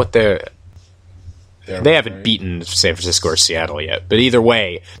don't know what they haven't beaten San Francisco or Seattle yet, but either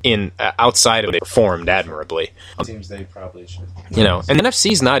way, outside of it, they performed admirably. Teams they probably should. And the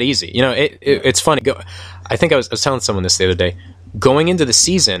NFC is not easy. It's funny. I think I was telling someone this the other day. Going into the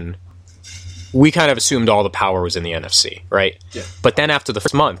season, we kind of assumed all the power was in the NFC, right? Yeah. But then after the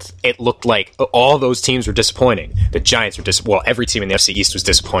first month, it looked like all those teams were disappointing. The Giants were every team in the NFC East was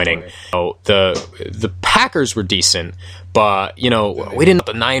disappointing. The Packers were decent, but we didn't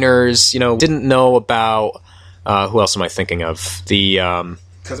know the Niners. Didn't know about who else am I thinking of? The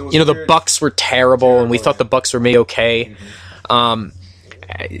the Bucks were terrible, and we thought the Bucks were maybe okay. Well,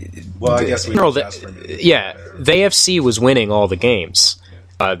 I guess we the AFC was winning all the games.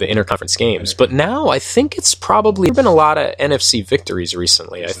 The interconference games, but now I think it's probably been a lot of NFC victories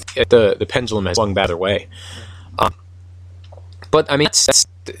recently. I think the pendulum has swung back their way. But I mean, that's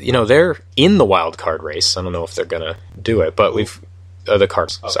they're in the wild card race. I don't know if they're gonna do it, but we've the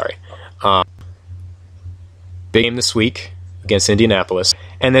Cards. Sorry, big game this week against Indianapolis,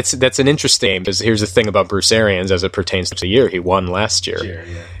 and that's an interesting game because here's the thing about Bruce Arians as it pertains to the year he won last year.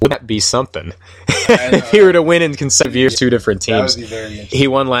 Would that be something? If he were to win in consecutive years, 2 different teams. That would be very interesting. He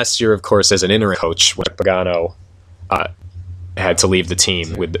won last year, of course, as an interim coach when Pagano had to leave the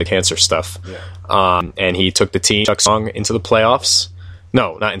team with the cancer stuff. Yeah. And he took the team, Chuck Song, into the playoffs.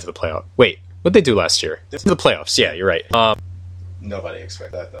 No, not into the playoffs. Wait, what did they do last year? Into the playoffs. Yeah, you're right. Nobody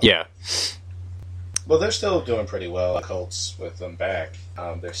expected that, though. Yeah. Well, they're still doing pretty well. The Colts with them back.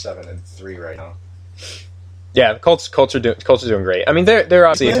 They're 7-3 right now. Yeah, the Colts are doing great. I mean, they're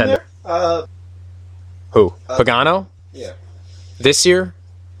obviously a contender. Who? Pagano? Yeah. This year?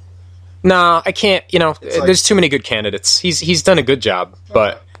 No, I can't. There's too many good candidates. He's done a good job,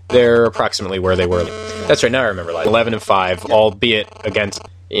 but they're approximately where they were. That's right. Now I remember. 11-5, albeit against.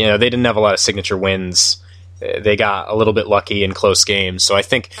 They didn't have a lot of signature wins. They got a little bit lucky in close games. So I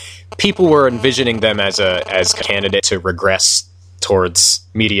think people were envisioning them as a candidate to regress towards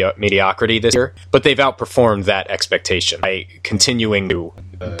mediocrity this year, but they've outperformed that expectation by continuing to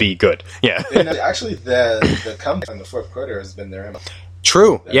be good. Yeah. Actually, the comeback in the fourth quarter has been their MO.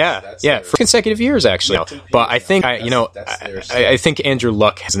 True. That's for consecutive years actually. But I think I think Andrew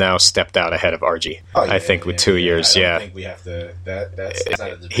Luck has now stepped out ahead of RG. I think with 2 years. I don't think we have to.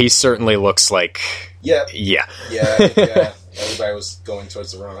 That's he certainly looks like. Yeah. Yeah. Yeah. Everybody was going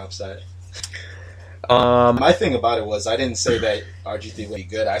towards the wrong upside. My thing about it was I didn't say that RG3 would be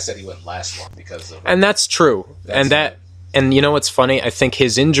good. I said he wouldn't last long because of. And that's true. And you know what's funny? I think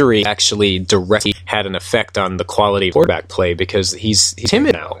his injury actually directly had an effect on the quality of quarterback play because he's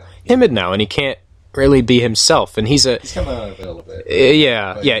timid now, and he can't really be himself. And he's coming out of it a little bit.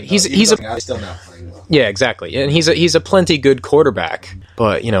 He's still not playing well. Yeah, exactly. And he's a plenty good quarterback,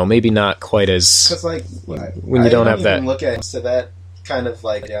 but maybe not quite as when you don't have that. Look at to that kind of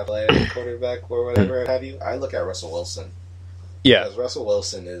athletic quarterback or whatever have you. I look at Russell Wilson. Yeah, because Russell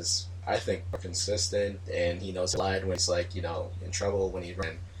Wilson is, I think, more consistent, and he knows slide when he's in trouble when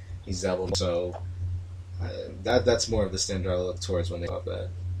he's double. So that's more of the standard I look towards when they talk that.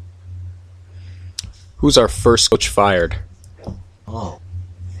 Who's our first coach fired? Oh,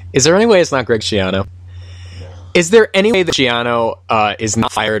 is there any way it's not Greg Schiano? Is there any way that Schiano is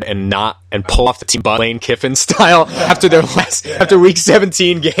not fired and pull off the team Lane Kiffin style after their after Week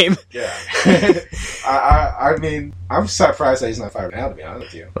 17 game? Yeah, I mean, I'm surprised that he's not fired now, to be honest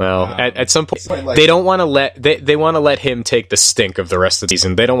with you. Well, at some point, like, they don't want to they want to let him take the stink of the rest of the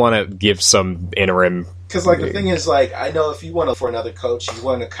season. They don't want to give some interim. Because, like, the thing is, like, I know if you want to for another coach, you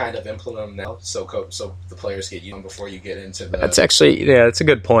want to kind of implement them now, so the players get used before you get into the. That's actually that's a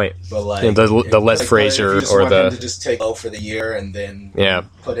good point. But like the Les like, Frazier or the to just take low for the year and then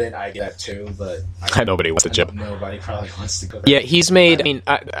put in. I get that too, but nobody wants to jump. Nobody probably wants to go. Yeah, he's made. I mean,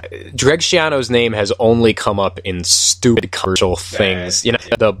 Greg Schiano's name has only come up in stupid commercial things. You know,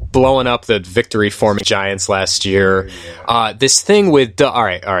 the blowing up the victory forming Giants last year. This thing with all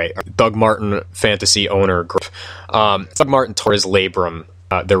right, Doug Martin fantasy owner group. Doug Martin tore his labrum.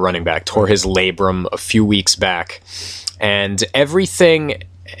 Their running back tore his labrum a few weeks back, and everything,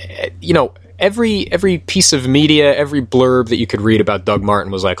 you know, every piece of media, every blurb that you could read about Doug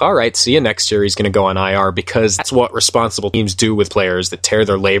Martin was like, all right, see you next year. He's going to go on IR because that's what responsible teams do with players that tear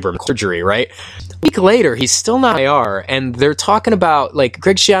their labrum surgery, right? A week later, he's still not IR, and they're talking about, like,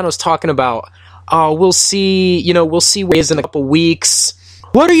 Greg Schiano's talking about, oh, we'll see waves in a couple weeks.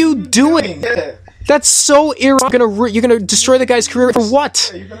 What are you doing? That's so you're gonna destroy the guy's career for what?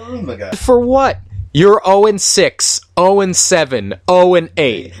 Yeah, you're gonna ruin the guy. For what? You're 0-6, 0-7,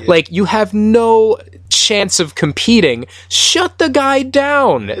 0-8. Like, you have no chance of competing. Shut the guy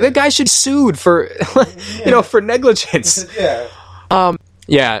down. The guy should be sued for, for negligence. That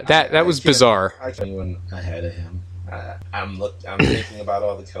was bizarre. I can't even ahead of him. I'm thinking about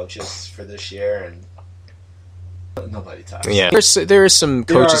all the coaches for this year, and nobody talks. Yeah, there are some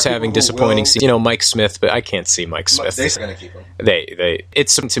coaches having disappointing seasons. Mike Smith, but I can't see Mike Smith. They're going to keep him.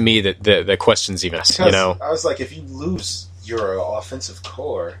 It's something to me that the questions even asked. I was like, if you lose your offensive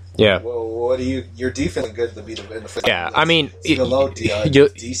core, well, what do your defense is good to be in the I mean,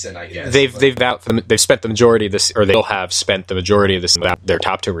 decent, I guess. They've spent the majority of this, or they will have spent the majority of this without their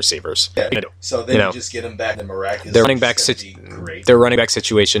top two receivers. Yeah. So then you just get them back in miraculous. Their running back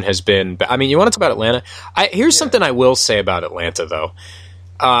situation has been. I mean, you want to talk about Atlanta? Here's something I will say about Atlanta, though.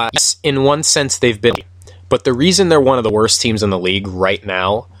 Yes, in one sense, they've been, but the reason they're one of the worst teams in the league right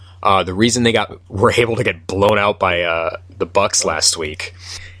now. The reason they were able to get blown out by the Bucs last week.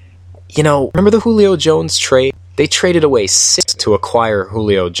 Remember the Julio Jones trade? They traded away 6 to acquire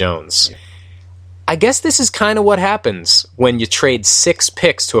Julio Jones. I guess this is kind of what happens when you trade 6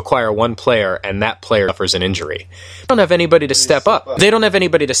 picks to acquire one player and that player suffers an injury. They don't have anybody to step up. They don't have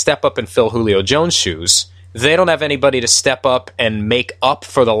anybody to step up and fill Julio Jones' shoes. They don't have anybody to step up and make up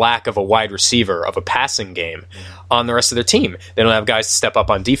for the lack of a wide receiver, of a passing game on the rest of their team. They don't have guys to step up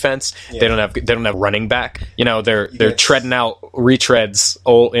on defense. Yeah. They don't have running back. They're treading out retreads.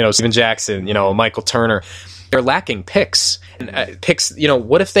 Steven Jackson. Michael Turner. They're lacking picks. And picks.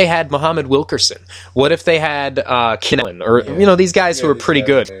 What if they had Muhammad Wilkerson? What if they had Kinlan? Or these guys who are pretty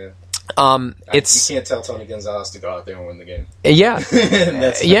good. Yeah. You can't tell Tony Gonzalez to go out there and win the game. Yeah,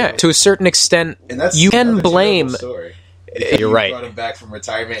 to a certain extent, you can blame. You're right. Brought him back from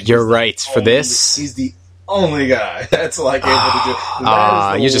retirement. You're right for this. He's the only guy that's able to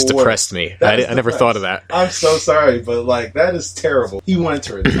do. You just depressed me. I never thought of that. I'm so sorry, but that is terrible. He wanted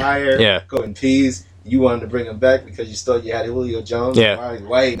to retire. Go in peace. You wanted to bring him back because you had Julio Jones. Yeah.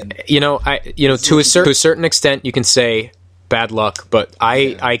 To a certain extent, you can say bad luck, but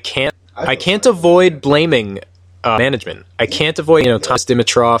I can't avoid blaming management. I can't avoid Thomas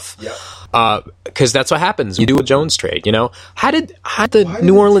Dimitroff because that's what happens. You do a Jones trade. How did the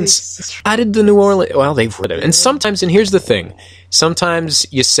New Orleans? Well, they've won it. And sometimes, and here's the thing: sometimes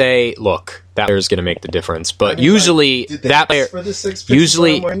you say, "Look, that player is going to make the difference," but usually that player,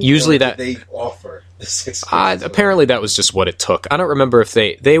 usually that they offer the 6 picks. Apparently, that was just what it took. I don't remember if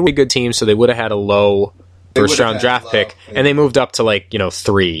they were a good team, so they would have had a low first-round draft pick, and they moved up to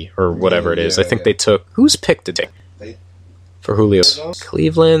 3 or whatever it is. I think they took whose pick to take for Julio?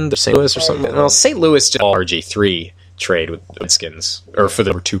 Cleveland or St. Louis or something. Well, St. Louis just all RG3 trade with the Redskins or for the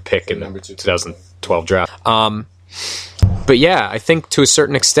number 2 pick in the 2012 draft. But yeah, I think to a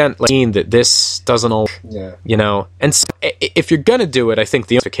certain extent, that this doesn't all, and so, if you're gonna do it, I think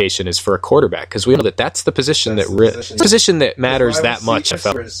the implication is for a quarterback because we know that's the position position that matters that much.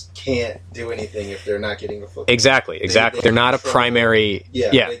 Receivers can't do anything if they're not getting the football. Exactly. They're not a primary.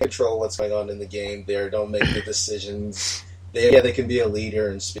 They control what's going on in the game. They don't make the decisions. They can be a leader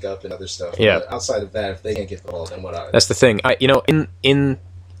and speak up and other stuff. Yeah. But outside of that, if they can't get the ball, then what? That's the thing. I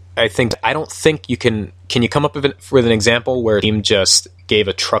don't think you can. Can you come up with an example where a team just gave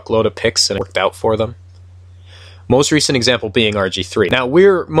a truckload of picks and it worked out for them? Most recent example being RG3. Now,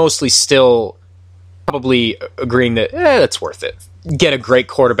 we're mostly still probably agreeing that that's worth it. Get a great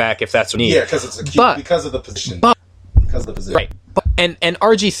quarterback if that's what you need. Yeah, because it's because of the position. Because of the position. Right. And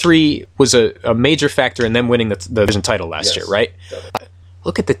RG3 was a major factor in them winning the division title last year, right?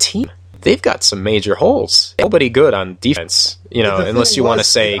 Look at the team. They've got some major holes. Nobody good on defense, unless you want to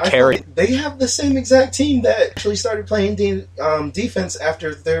say carry. They have the same exact team that actually started playing defense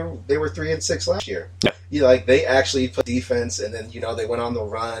after they were 3-6 last year. Yeah. They actually put defense, and then they went on the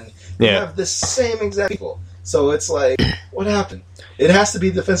run. They have the same exact people. So it's like, what happened? It has to be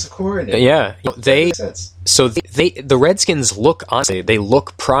defensive coordinator. Yeah, the Redskins look, honestly, they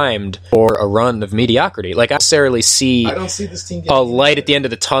look primed for a run of mediocrity. I don't see this team a light at the end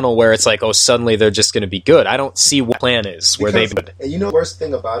of the tunnel where it's like, oh, suddenly they're just going to be good. I don't see what the plan is where they've been. And the worst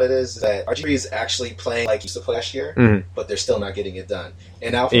thing about it is that RG3 is actually playing like he used to play last year, but they're still not getting it done.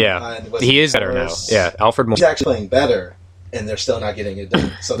 And Alfred he is better now. Yeah, Alfred He's actually playing better. And they're still not getting it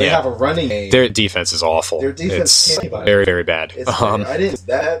done. So they have a running game. Their defense is awful. Their defense is very, very bad. That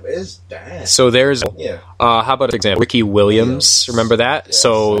is bad. So there's how about an example? Ricky Williams, remember that? Yes,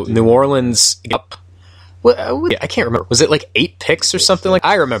 so New Orleans up. I can't remember. Was it like 8 picks or something like?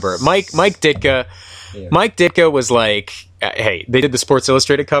 I remember Mike Ditka. Yeah. Mike Ditka was like, hey, they did the Sports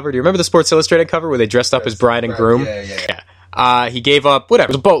Illustrated cover. Do you remember the Sports Illustrated cover where they dressed up as bride and groom? Yeah. He gave up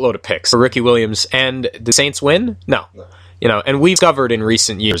whatever. It was a boatload of picks for Ricky Williams, and the Saints win? No. And we've discovered in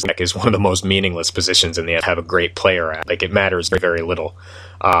recent years that is one of the most meaningless positions in the NFL. Have a great player at. It matters very, very little.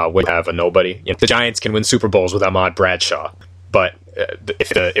 When you have a nobody. The Giants can win Super Bowls with Ahmad Bradshaw, but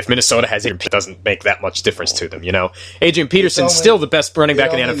if Minnesota has it doesn't make that much difference to them. Adrian Peterson's still the best running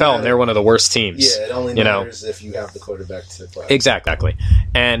back in the NFL, and they're one of the worst teams. Yeah, it only matters if you have the quarterback to play. Exactly.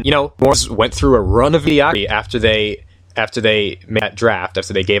 And Morris went through a run of mediocrity after they made that draft,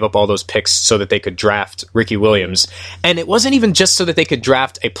 after they gave up all those picks so that they could draft Ricky Williams. And it wasn't even just so that they could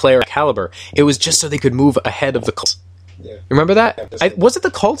draft a player caliber. It was just so they could move ahead of the Colts. Yeah. Remember that? Was it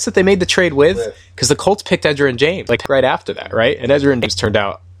the Colts that they made the trade with? Because the Colts picked Edgerrin James right after that, right? And Edgerrin James turned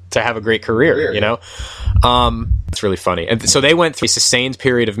out to have a great career, It's really funny. And so they went through a sustained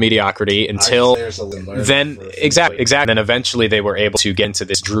period of mediocrity until then. Exactly. Then eventually they were able to get into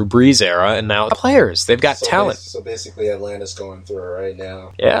this Drew Brees era, and now players, they've got talent. So basically, Atlanta's going through it right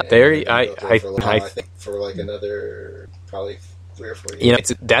now. Yeah, I think for like another probably 3 or 4 years.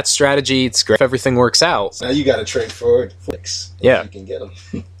 It's that strategy. It's great if everything works out. So now you got to trade for Flicks. Yeah, you can get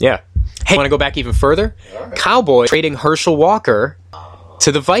them. Yeah. Hey, want to go back even further? Right. Cowboys trading Herschel Walker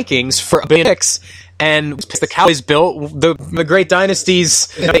to the Vikings for picks, and the Cowboys built the great dynasties.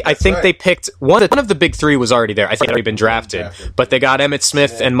 I think they picked one of the big 3 was already there. I think they'd already been drafted, but they got Emmitt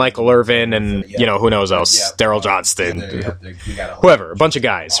Smith and Michael Irvin and who knows else, Daryl Johnston, whoever, a bunch of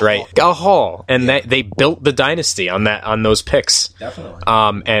guys, right? A haul, and they built the dynasty on those picks. Definitely.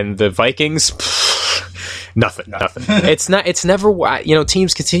 And the Vikings. Nothing. It's never,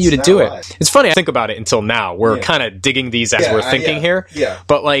 teams continue to do it. It's funny, I think about it until now. We're kind of digging these as we're thinking here. Yeah.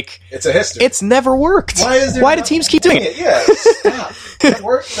 But it's a history. It's never worked. Why do teams keep doing it? Yeah, stop. It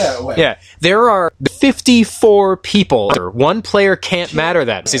works that way. Yeah. There are 54 people. One player can't matter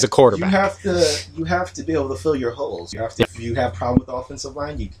that because he's a quarterback. You have to be able to fill your holes. If you have problem with the offensive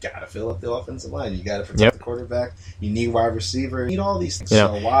line, you gotta fill up the offensive line. You gotta protect the quarterback. You need wide receiver. You need all these things.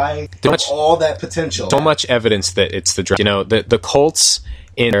 So why all that potential? So much evidence that it's the draft. The Colts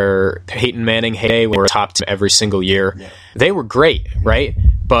in their Peyton Manning heyday were top 10 every single year. Yeah. They were great, right?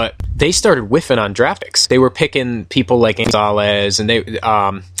 But they started whiffing on draft picks. They were picking people like Gonzalez, and they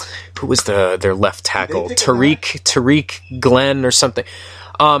who was their left tackle, Tariq Glenn or something.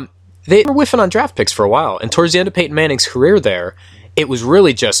 They were whiffing on draft picks for a while, and towards the end of Peyton Manning's career there, it was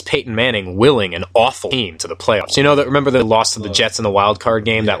really just Peyton Manning willing an awful team to the playoffs. Remember they lost to the Jets in the wild card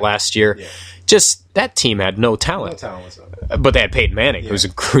game that last year? Yeah. Just that team had no talent. But they had Peyton Manning,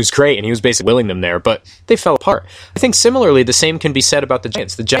 who's great, and he was basically willing them there, but they fell apart. I think similarly, the same can be said about the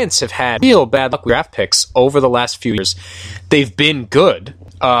Giants. The Giants have had real bad luck with draft picks over the last few years. They've been good.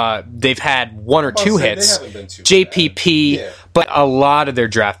 They've had 1 or 2 hits, JPP, but a lot of their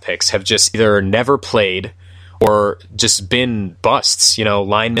draft picks have just either never played or just been busts.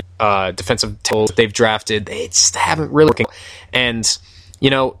 Linemen, defensive tackles they've drafted, they just haven't really working. And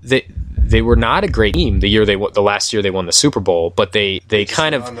they were not a great team the last year they won the Super Bowl, but they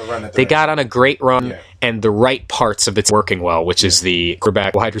got on a great run and the right parts of it's working well, which is the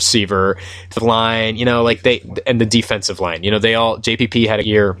quarterback, wide receiver, the line, and the defensive line. They all JPP had a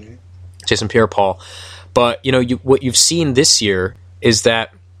year, Jason Pierre-Paul, but what you've seen this year is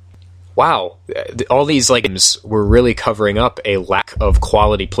that wow, all these games were really covering up a lack of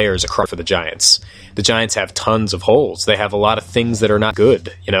quality players across for the Giants. The Giants have tons of holes. They have a lot of things that are not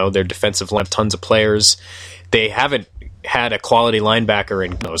good. Their defensive line have tons of players. They haven't had a quality linebacker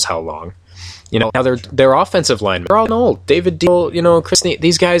in who knows how long. Now their offensive linemen, they're all old. David Deal, Chris,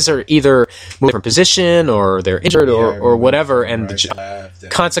 these guys are either moving from position or they're injured or whatever, and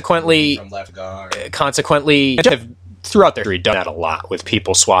consequently, have throughout their career done that a lot with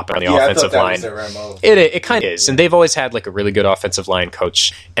people swapping on the offensive line. It kind of is, and they've always had like a really good offensive line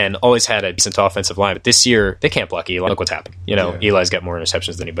coach and always had a decent offensive line. But this year they can't block Eli. Look what's happened. Eli's got more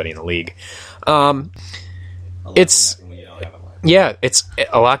interceptions than anybody in the league. It's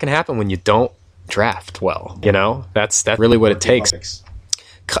a lot can happen when you don't draft well. That's really what it takes.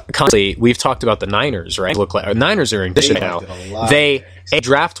 Constantly, we've talked about the Niners, right? Niners are in condition now. They A,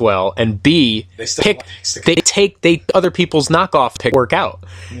 draft well, and B, they take other people's knockoff pick work out.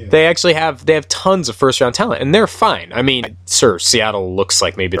 Yeah. They actually have tons of first round talent, and they're fine. I mean, Seattle looks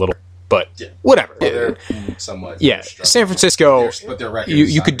like maybe a little, but whatever. Well, they're somewhat. Yeah, San Francisco.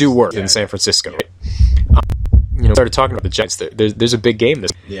 You could do worse in San Francisco. Started talking about the Giants. There's a big game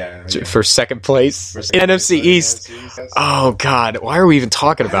for second place in NFC East. Oh God, why are we even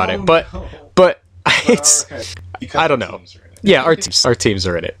talking about it? But it's I don't know. Yeah, our teams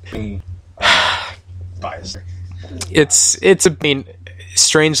are in it. Biased.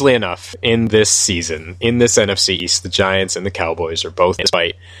 Strangely enough, in this season, in this NFC East, the Giants and the Cowboys are both in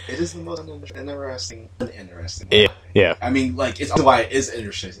spite. It is the most interesting. Yeah. I mean, it's why it is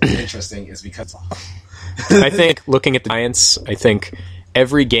interesting is because. I think looking at the Giants, I think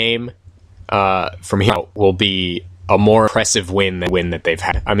every game from here out will be a more impressive win that they've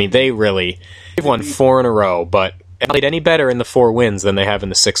had. I mean, they've won 4 in a row, but they played any better in the 4 wins than they have in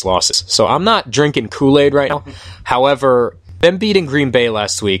the 6 losses. So I'm not drinking Kool-Aid right now. However, them beating Green Bay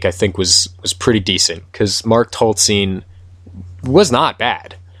last week, I think, was pretty decent because Mark Tolzien was not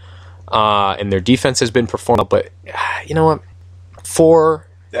bad. And their defense has been performing, but you know what? 4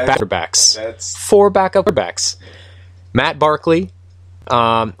 backup quarterbacks. Matt Barkley.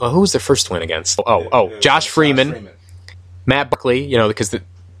 Who was their first win against? Josh Freeman. Matt Barkley, because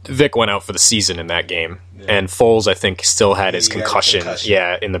Vic went out for the season in that game. Yeah. And Foles, I think, still had his concussion.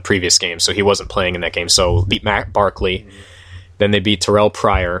 Yeah, in the previous game, so he wasn't playing in that game. So beat Matt Barkley. Mm-hmm. Then they beat Terrell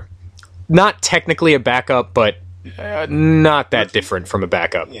Pryor. Not technically a backup, but not that different from a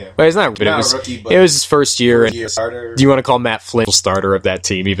backup. Yeah. Well, it's not. But it was rookie, but it was his first year. Do you want to call Matt Flynn the starter of that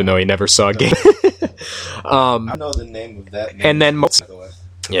team, even though he never saw a game? I know the name of that. And then,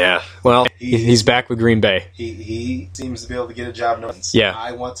 yeah, well, he's back with Green Bay. He seems to be able to get a job. Yeah.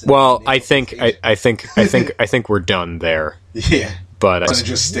 I think we're done there. Yeah. But he's going to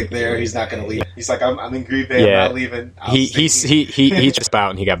just stick there. He's not going to leave. He's like, I'm in Green Bay. I'm not leaving. He just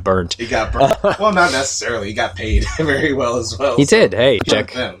out and he got burned. Well, not necessarily. He got paid very well as well. He did. Hey,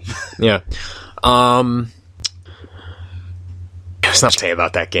 check. Yeah. There's not to say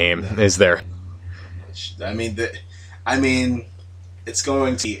about that game, is there? I mean, it's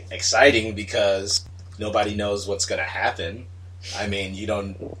going to be exciting because nobody knows what's going to happen. I mean, the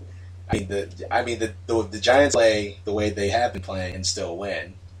Giants play the way they have been playing and still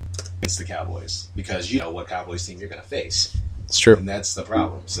win against the Cowboys because you know what Cowboys team you're going to face. It's true, and that's the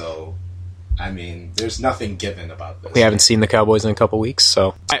problem. So, I mean, there's nothing given about this. We haven't seen the Cowboys in a couple weeks,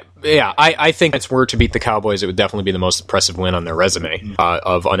 so I think if it's were to beat the Cowboys, it would definitely be the most impressive win on their resume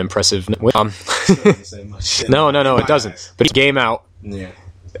of unimpressive win. No, it doesn't. But game out. Yeah.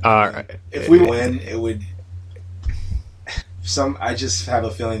 If we win, it would. I just have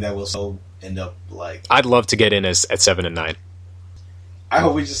a feeling that we'll still end up like. I'd love to get in at 7-9. I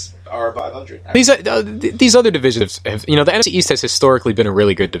hope we just are about 500. These other divisions have, the NFC East has historically been a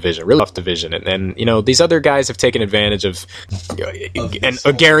really good division, really tough division, and these other guys have taken advantage of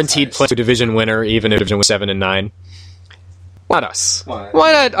a guaranteed play to division winner, even if division was 7-9. Why not us? Why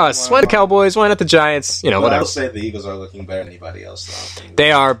not us? Why the Cowboys? Why not the Giants? Whatever. I will say the Eagles are looking better than anybody else. So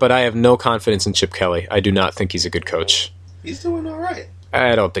they are, but I have no confidence in Chip Kelly. I do not think he's a good coach. He's doing all right.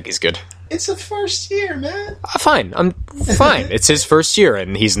 I don't think he's good. It's a first year, man. Fine. I'm fine. It's his first year,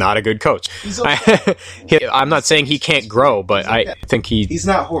 and he's not a good coach. He's okay. I'm not saying he can't grow, but I think he's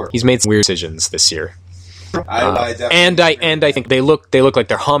not horrible. He's made some weird decisions this year. I think they look like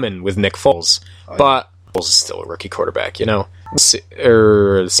they're humming with Nick Foles, but Foles is still a rookie quarterback,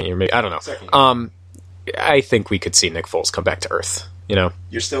 or senior, maybe I don't know. I think we could see Nick Foles come back to earth.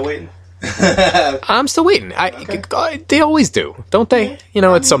 You're still waiting. I'm still waiting. They always do, don't they?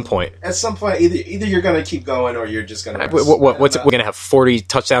 At some point. At some point, either you're going to keep going or you're just going to. What's it? We're going to have 40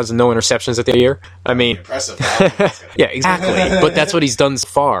 touchdowns and no interceptions at the end of the year. I mean, impressive. Yeah, exactly. But that's what he's done so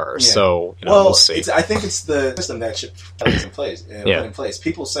far. Yeah. So we'll see. I think it's the system that should put in place. Put in place.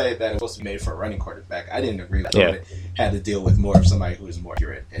 People say that it's supposed to be made for a running quarterback. I didn't agree with that. Yeah. It had to deal with more of somebody who is more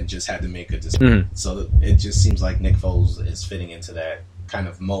accurate and just had to make a decision. Mm-hmm. So it just seems like Nick Foles is fitting into that kind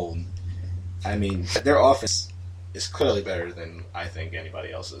of mold. I mean, their offense is clearly better than I think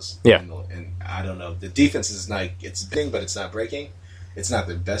anybody else's. Yeah. And I don't know. The defense is like, it's big, but it's not breaking. It's not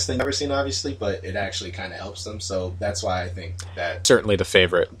the best thing I've ever seen, obviously, but it actually kind of helps them. So that's why I think that certainly the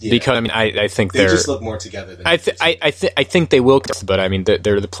favorite, because I mean I think they just look more together than I think they will, but I mean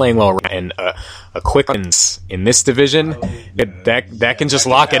they're playing well, and a quick wins in this division that can just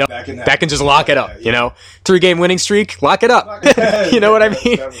lock it up. That can just lock it up. You know, 3-game winning streak, lock it up. You know what I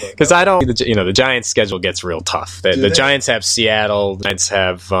mean? Because I don't. The Giants' schedule gets real tough. The Giants have Seattle. The Giants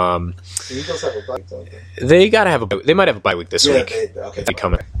have. The Eagles have a bye, don't they? They gotta have They might have a bye week this week. Okay.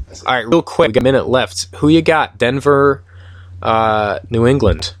 Coming. All right, real quick, a minute left. Who you got? Denver, New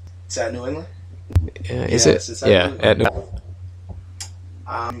England. Is that New England? Is it? Yeah. At New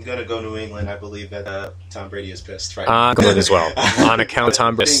I'm gonna go New England. I believe that Tom Brady is pissed right now. England as well, on account of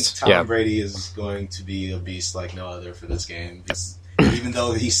Tom Brady. Tom Brady is going to be a beast like no other for this game. Even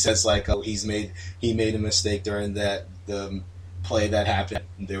though he says like, oh, he made a mistake during the play that happened.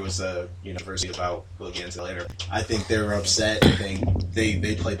 There was a controversy about we'll get into later. I think they were upset. I think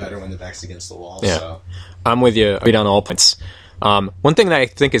they play better when their back's against the wall. Yeah. So. I'm with you. Right on all points. One thing that I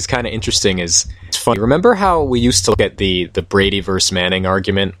think is kind of interesting is it's funny. Remember how we used to look at the Brady versus Manning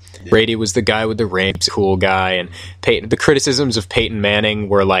argument? Yeah. Brady was the guy with the ring, cool guy, and the criticisms of Peyton Manning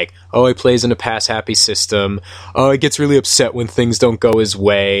were like, oh, he plays in a pass-happy system. Oh, he gets really upset when things don't go his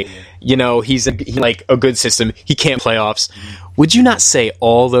way. Yeah. He's like a good system. He can't playoffs. Would you not say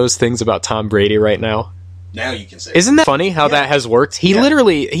all those things about Tom Brady right now? Now you can say. Isn't that funny how that has worked? He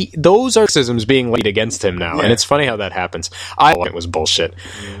literally, those are criticisms being laid against him now, and it's funny how that happens. I thought it was bullshit,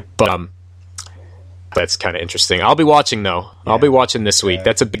 but that's kind of interesting. I'll be watching though. I'll be watching this week.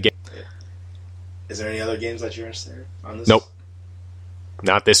 That's a big game. Is there any other games that you're interested in on this? Nope.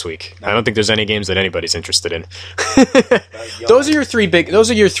 Not this week. No. I don't think there's any games that anybody's interested in. Those are your three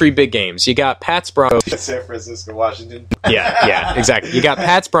big games. You got Pats Broncos, San Francisco, Washington. Yeah, exactly. You got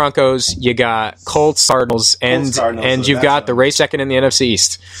Pats Broncos, you got Colts Cardinals, and you've got the race second in the NFC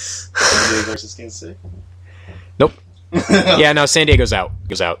East. San Diego versus Kansas City. Nope. Yeah, no, San Diego's out.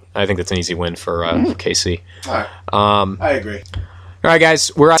 I think that's an easy win for KC. All right. I agree. All right,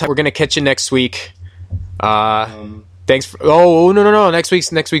 guys, we're going to catch you next week. Thanks for, no. Next week's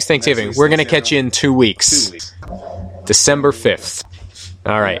Thanksgiving. We're going to catch you in 2 weeks. December 5th.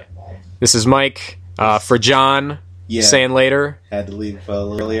 All right. This is Mike. For John, saying later. Had to leave a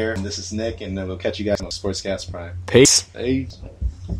little earlier. And this is Nick, and we'll catch you guys on Sportscast Prime. Peace. Peace.